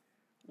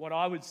what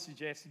I would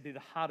suggest would be the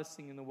hardest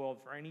thing in the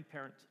world for any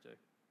parent to do.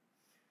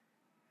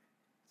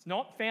 It's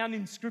not found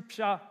in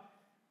Scripture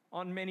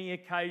on many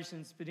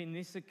occasions, but in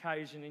this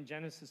occasion, in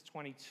Genesis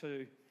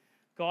 22,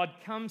 God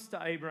comes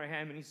to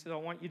Abraham and he said, "I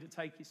want you to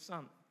take your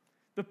son,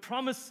 the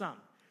promised son,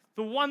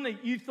 the one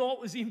that you thought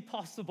was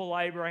impossible,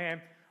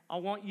 Abraham. I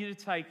want you to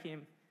take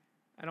him,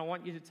 and I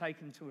want you to take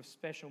him to a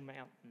special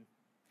mountain.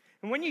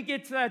 And when you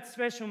get to that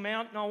special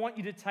mountain, I want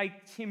you to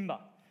take timber,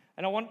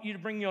 and I want you to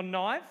bring your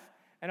knife,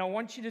 and I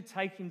want you to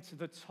take him to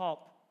the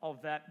top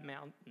of that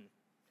mountain.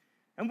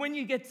 And when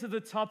you get to the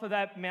top of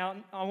that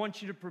mountain, I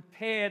want you to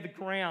prepare the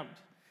ground.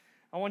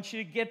 I want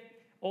you to get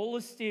all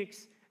the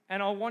sticks,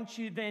 and I want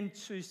you then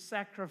to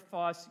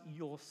sacrifice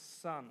your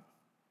son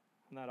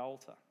on that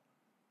altar."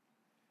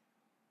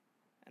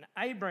 And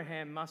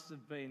Abraham must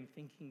have been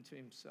thinking to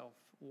himself,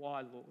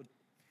 "Why, Lord?"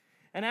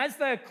 And as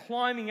they're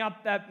climbing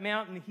up that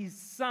mountain, his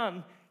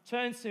son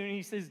turns to him and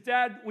he says,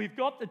 "Dad, we've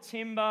got the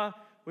timber,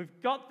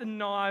 we've got the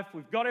knife,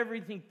 we've got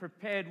everything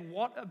prepared.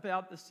 What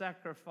about the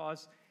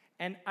sacrifice?"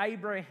 And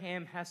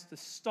Abraham has to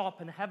stop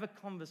and have a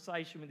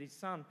conversation with his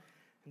son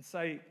and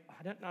say,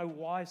 "I don't know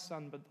why,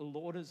 son, but the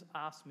Lord has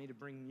asked me to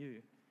bring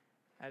you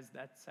as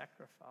that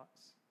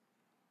sacrifice."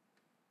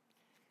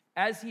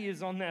 As he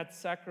is on that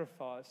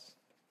sacrifice,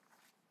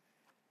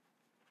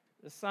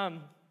 the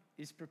son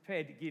is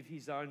prepared to give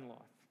his own life.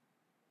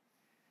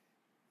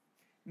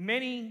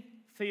 Many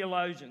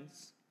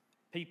theologians,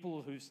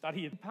 people who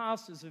study it,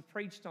 pastors have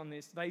preached on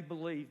this. They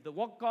believe that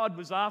what God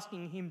was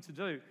asking him to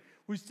do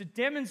was to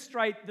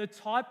demonstrate the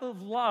type of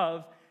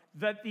love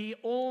that the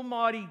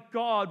Almighty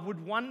God would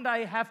one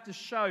day have to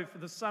show for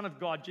the Son of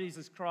God,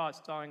 Jesus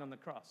Christ, dying on the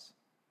cross.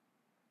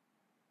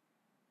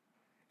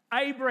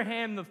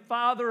 Abraham, the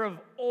father of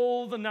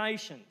all the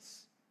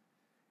nations,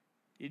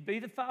 he'd be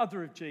the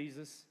father of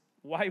Jesus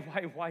way,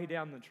 way, way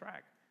down the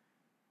track.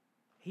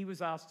 He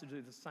was asked to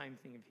do the same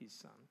thing of his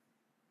son.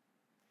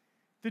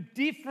 The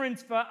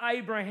difference for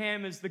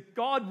Abraham is that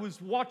God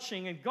was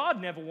watching, and God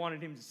never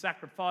wanted him to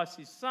sacrifice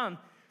his son,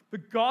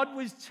 but God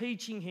was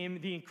teaching him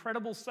the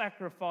incredible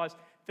sacrifice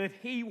that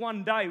he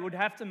one day would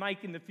have to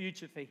make in the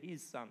future for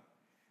his son,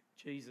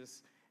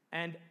 Jesus.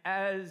 And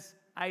as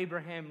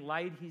Abraham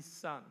laid his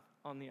son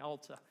on the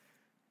altar,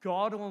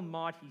 God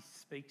Almighty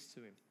speaks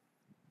to him.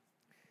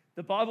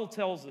 The Bible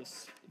tells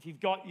us, if you've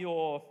got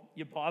your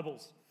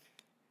Bibles,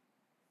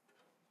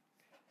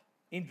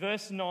 in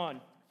verse 9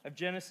 of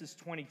Genesis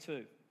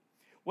 22,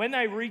 when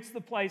they reached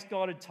the place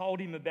God had told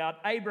him about,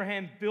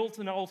 Abraham built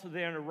an altar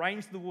there and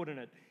arranged the wood in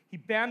it. He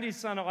bound his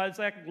son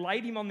Isaac,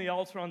 laid him on the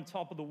altar on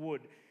top of the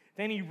wood.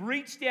 Then he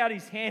reached out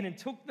his hand and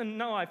took the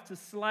knife to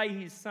slay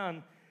his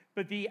son.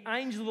 But the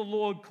angel of the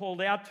Lord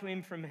called out to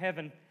him from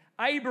heaven,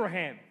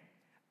 "Abraham,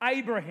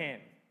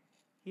 Abraham."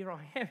 "Here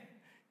I am,"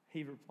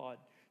 he replied.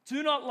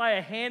 "Do not lay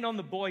a hand on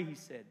the boy," he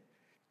said.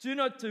 "Do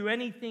not do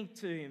anything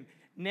to him.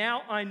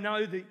 Now I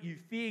know that you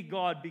fear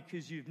God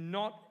because you've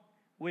not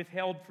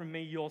withheld from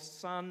me your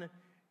son,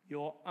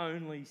 your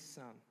only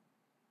son."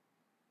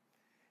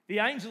 The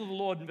angel of the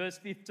Lord, in verse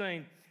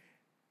 15,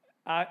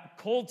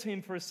 called to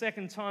him for a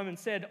second time and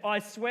said, "I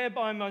swear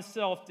by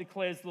myself,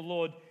 declares the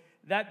Lord,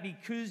 that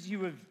because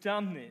you have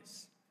done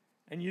this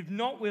and you've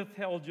not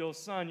withheld your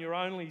son, your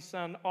only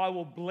son, I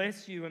will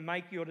bless you and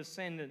make your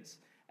descendants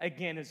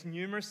again as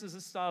numerous as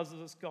the stars of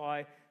the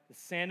sky, the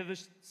sand of the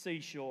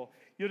seashore.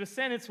 Your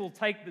descendants will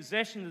take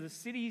possession of the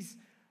cities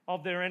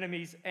of their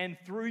enemies, and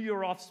through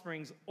your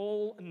offsprings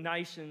all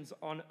nations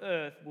on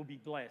earth will be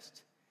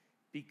blessed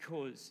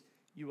because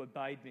you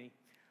obeyed me."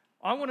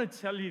 I want to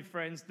tell you,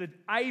 friends, that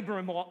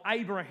Abram or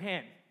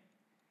Abraham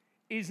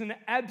is an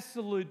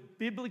absolute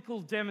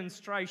biblical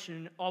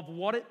demonstration of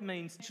what it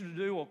means to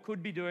do or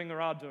could be doing or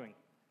are doing.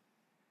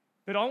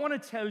 But I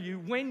want to tell you,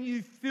 when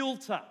you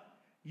filter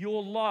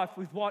your life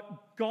with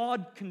what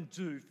God can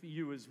do for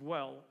you as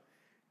well,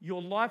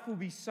 your life will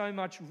be so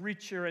much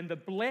richer, and the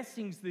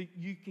blessings that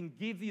you can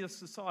give the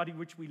society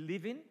which we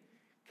live in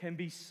can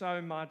be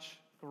so much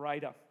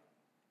greater.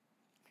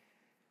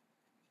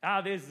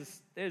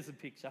 There's a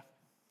picture.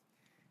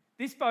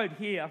 This boat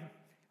here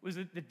was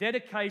the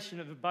dedication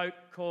of a boat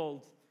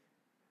called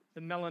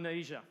the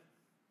Melanesia.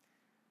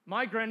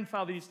 My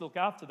grandfather used to look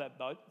after that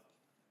boat.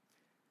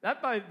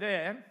 That boat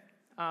there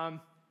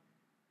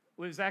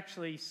was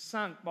actually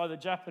sunk by the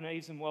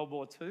Japanese in World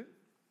War II,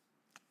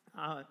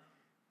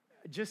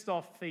 just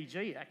off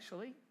Fiji,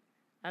 actually.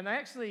 And they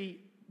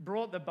actually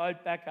brought the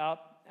boat back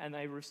up and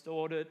they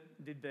restored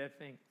it, did their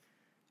thing.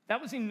 That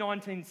was in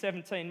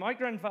 1917. My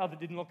grandfather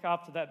didn't look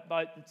after that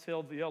boat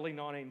until the early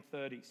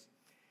 1930s.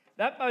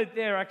 That boat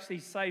there actually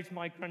saved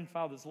my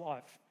grandfather's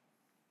life.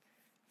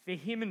 For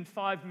him and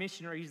 5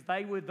 missionaries,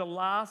 they were the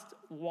last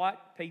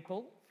white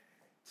people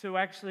to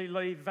actually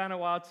leave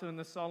Vanuatu and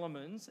the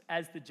Solomons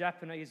as the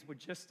Japanese were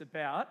just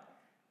about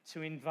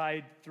to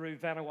invade through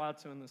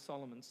Vanuatu and the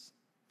Solomons.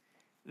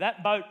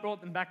 That boat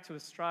brought them back to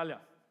Australia,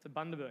 to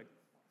Bundaberg.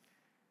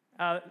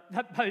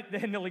 That boat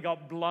there nearly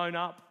got blown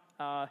up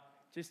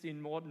just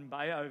in Moreton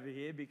Bay over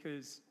here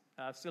because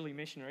silly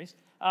missionaries,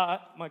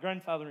 my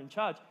grandfather in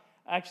charge,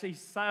 actually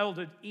sailed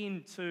it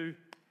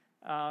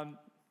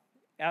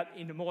out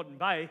into Moreton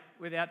Bay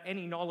without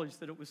any knowledge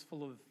that it was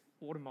full of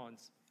water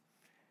mines.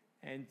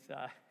 And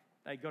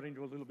they got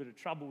into a little bit of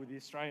trouble with the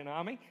Australian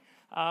Army,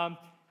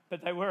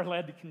 but they were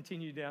allowed to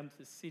continue down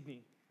to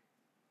Sydney.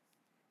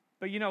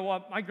 But you know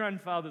what? My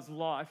grandfather's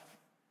life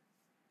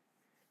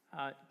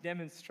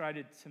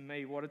demonstrated to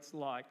me what it's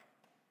like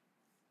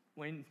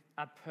when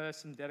a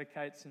person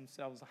dedicates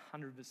themselves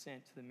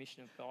 100% to the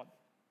mission of God.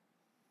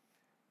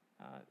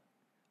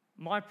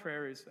 My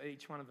prayer is for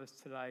each one of us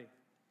today,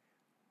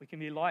 we can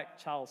be like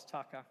Charles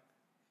Tucker.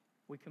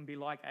 We can be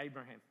like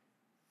Abraham.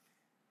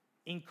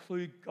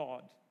 Include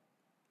God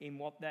in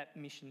what that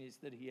mission is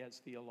that he has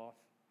for your life.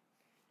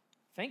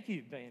 Thank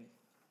you, Ben.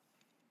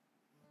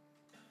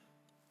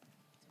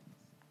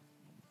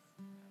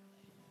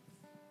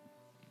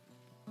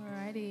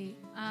 Alrighty.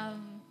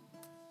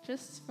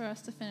 just for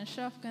us to finish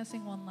off, I'm going to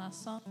sing one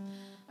last song.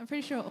 I'm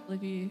pretty sure all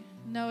of you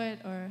know it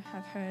or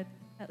have heard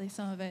at least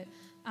some of it.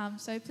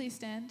 So please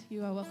stand.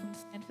 You are welcome to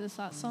stand for this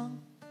last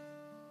song.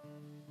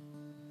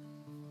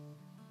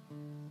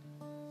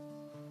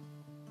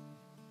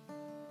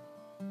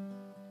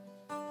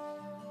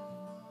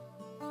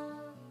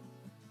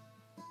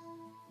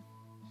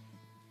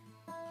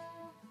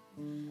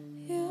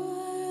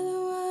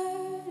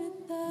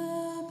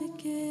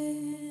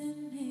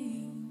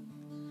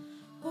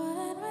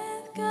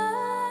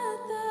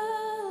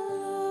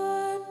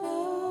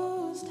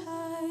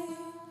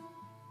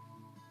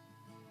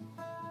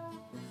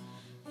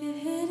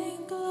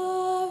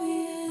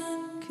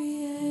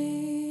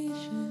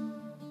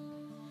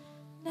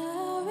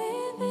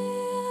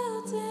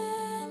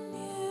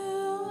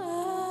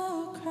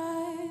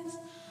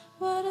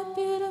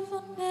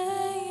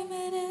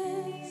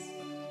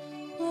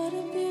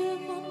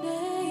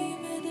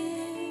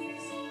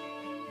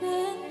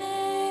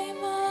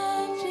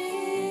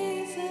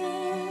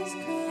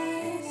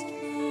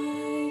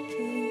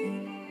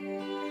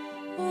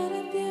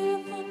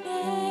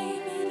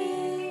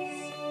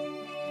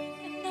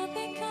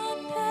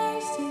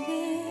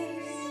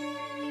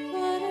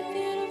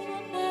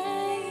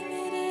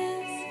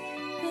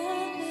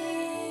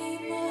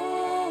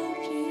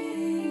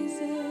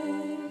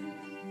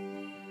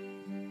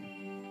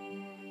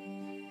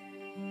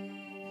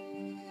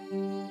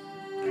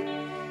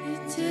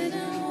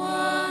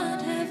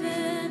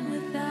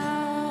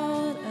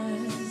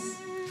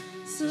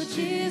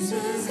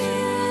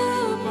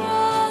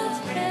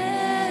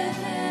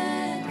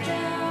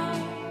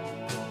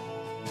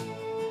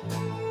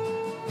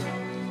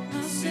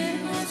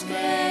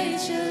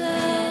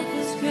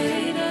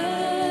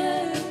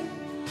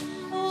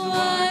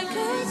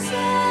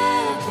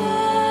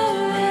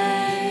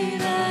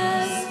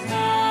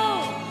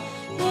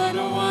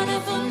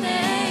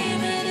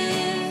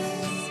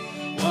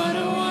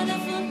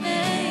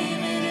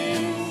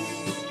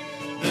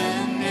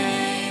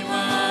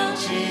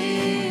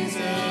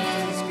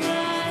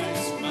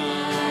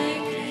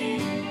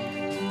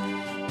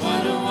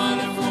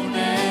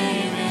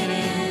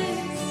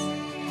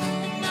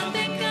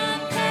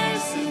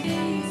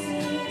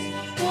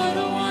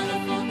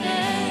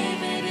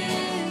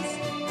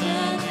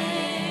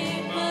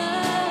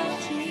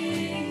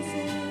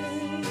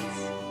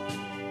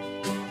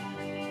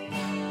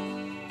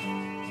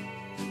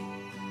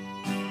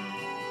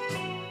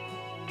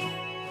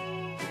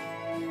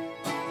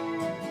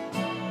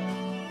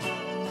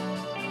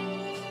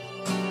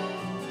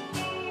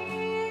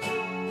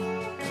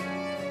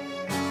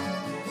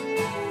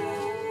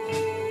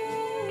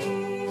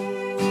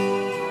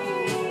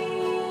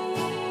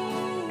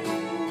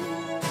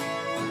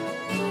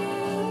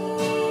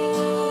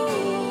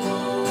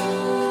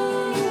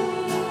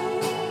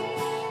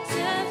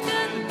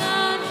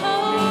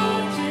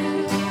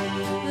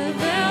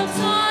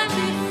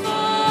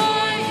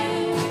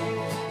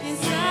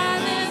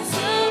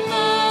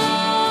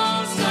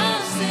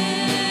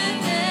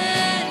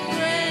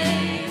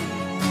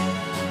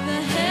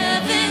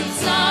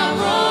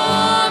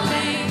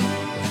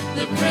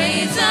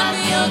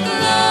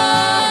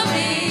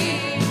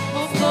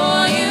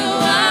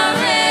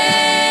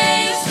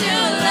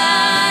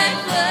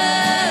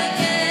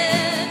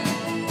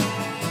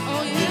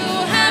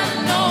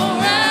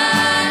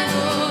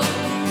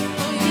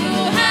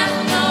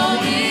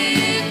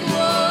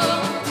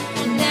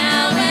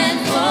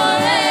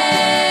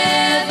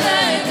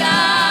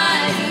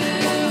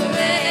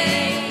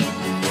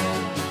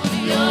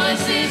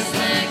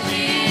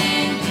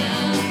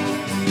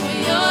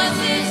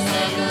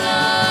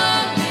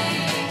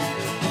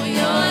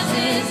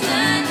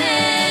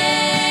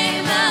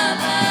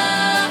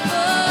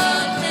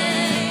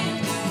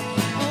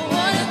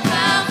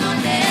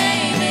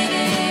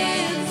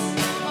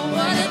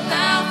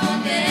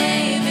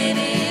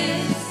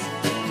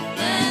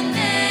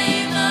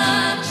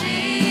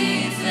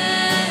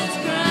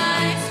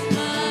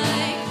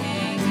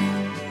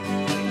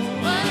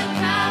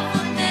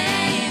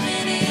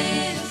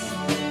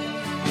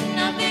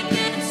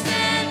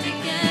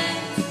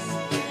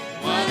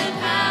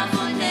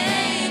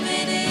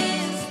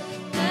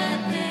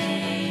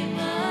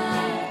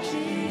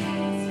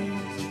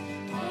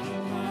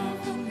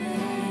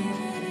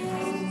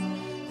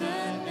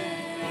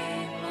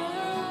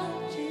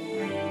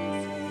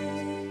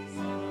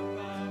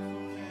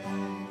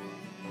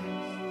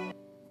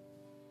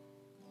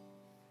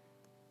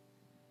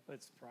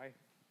 Let's pray.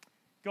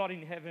 God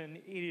in heaven,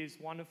 it is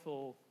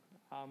wonderful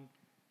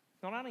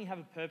not only have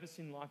a purpose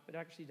in life, but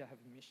actually to have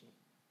a mission.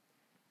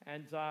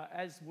 And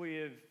as we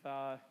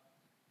have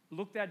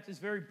looked at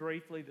just very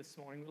briefly this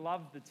morning, we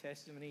love the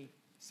testimony.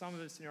 Some of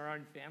us in our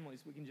own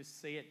families, we can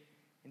just see it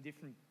in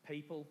different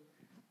people.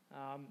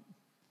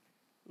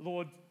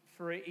 Lord,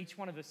 for each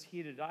one of us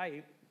here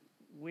today,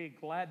 we're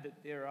glad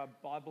that there are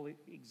Bible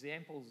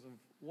examples of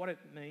what it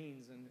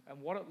means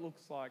and what it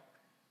looks like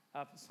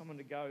for someone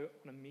to go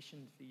on a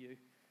mission for you.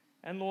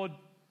 And Lord,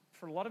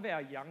 for a lot of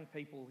our young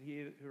people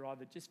here who are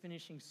either just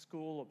finishing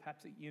school or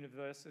perhaps at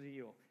university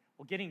or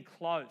or getting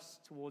close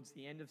towards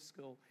the end of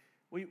school,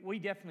 we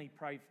definitely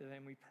pray for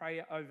them. We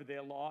pray over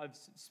their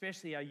lives,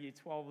 especially our Year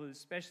 12ers,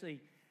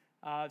 especially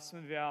some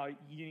of our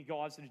uni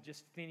guys that have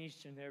just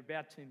finished and they're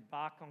about to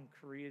embark on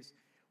careers.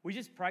 We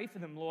just pray for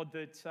them, Lord,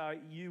 that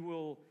you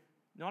will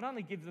not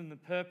only give them the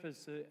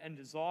purpose and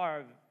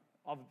desire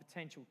of a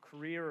potential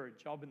career or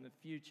a job in the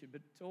future,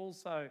 but to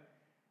also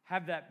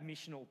have that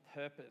missional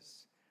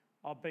purpose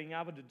of being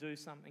able to do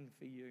something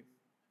for you.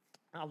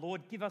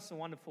 Lord, give us a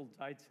wonderful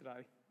day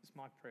today, is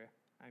my prayer.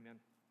 Amen.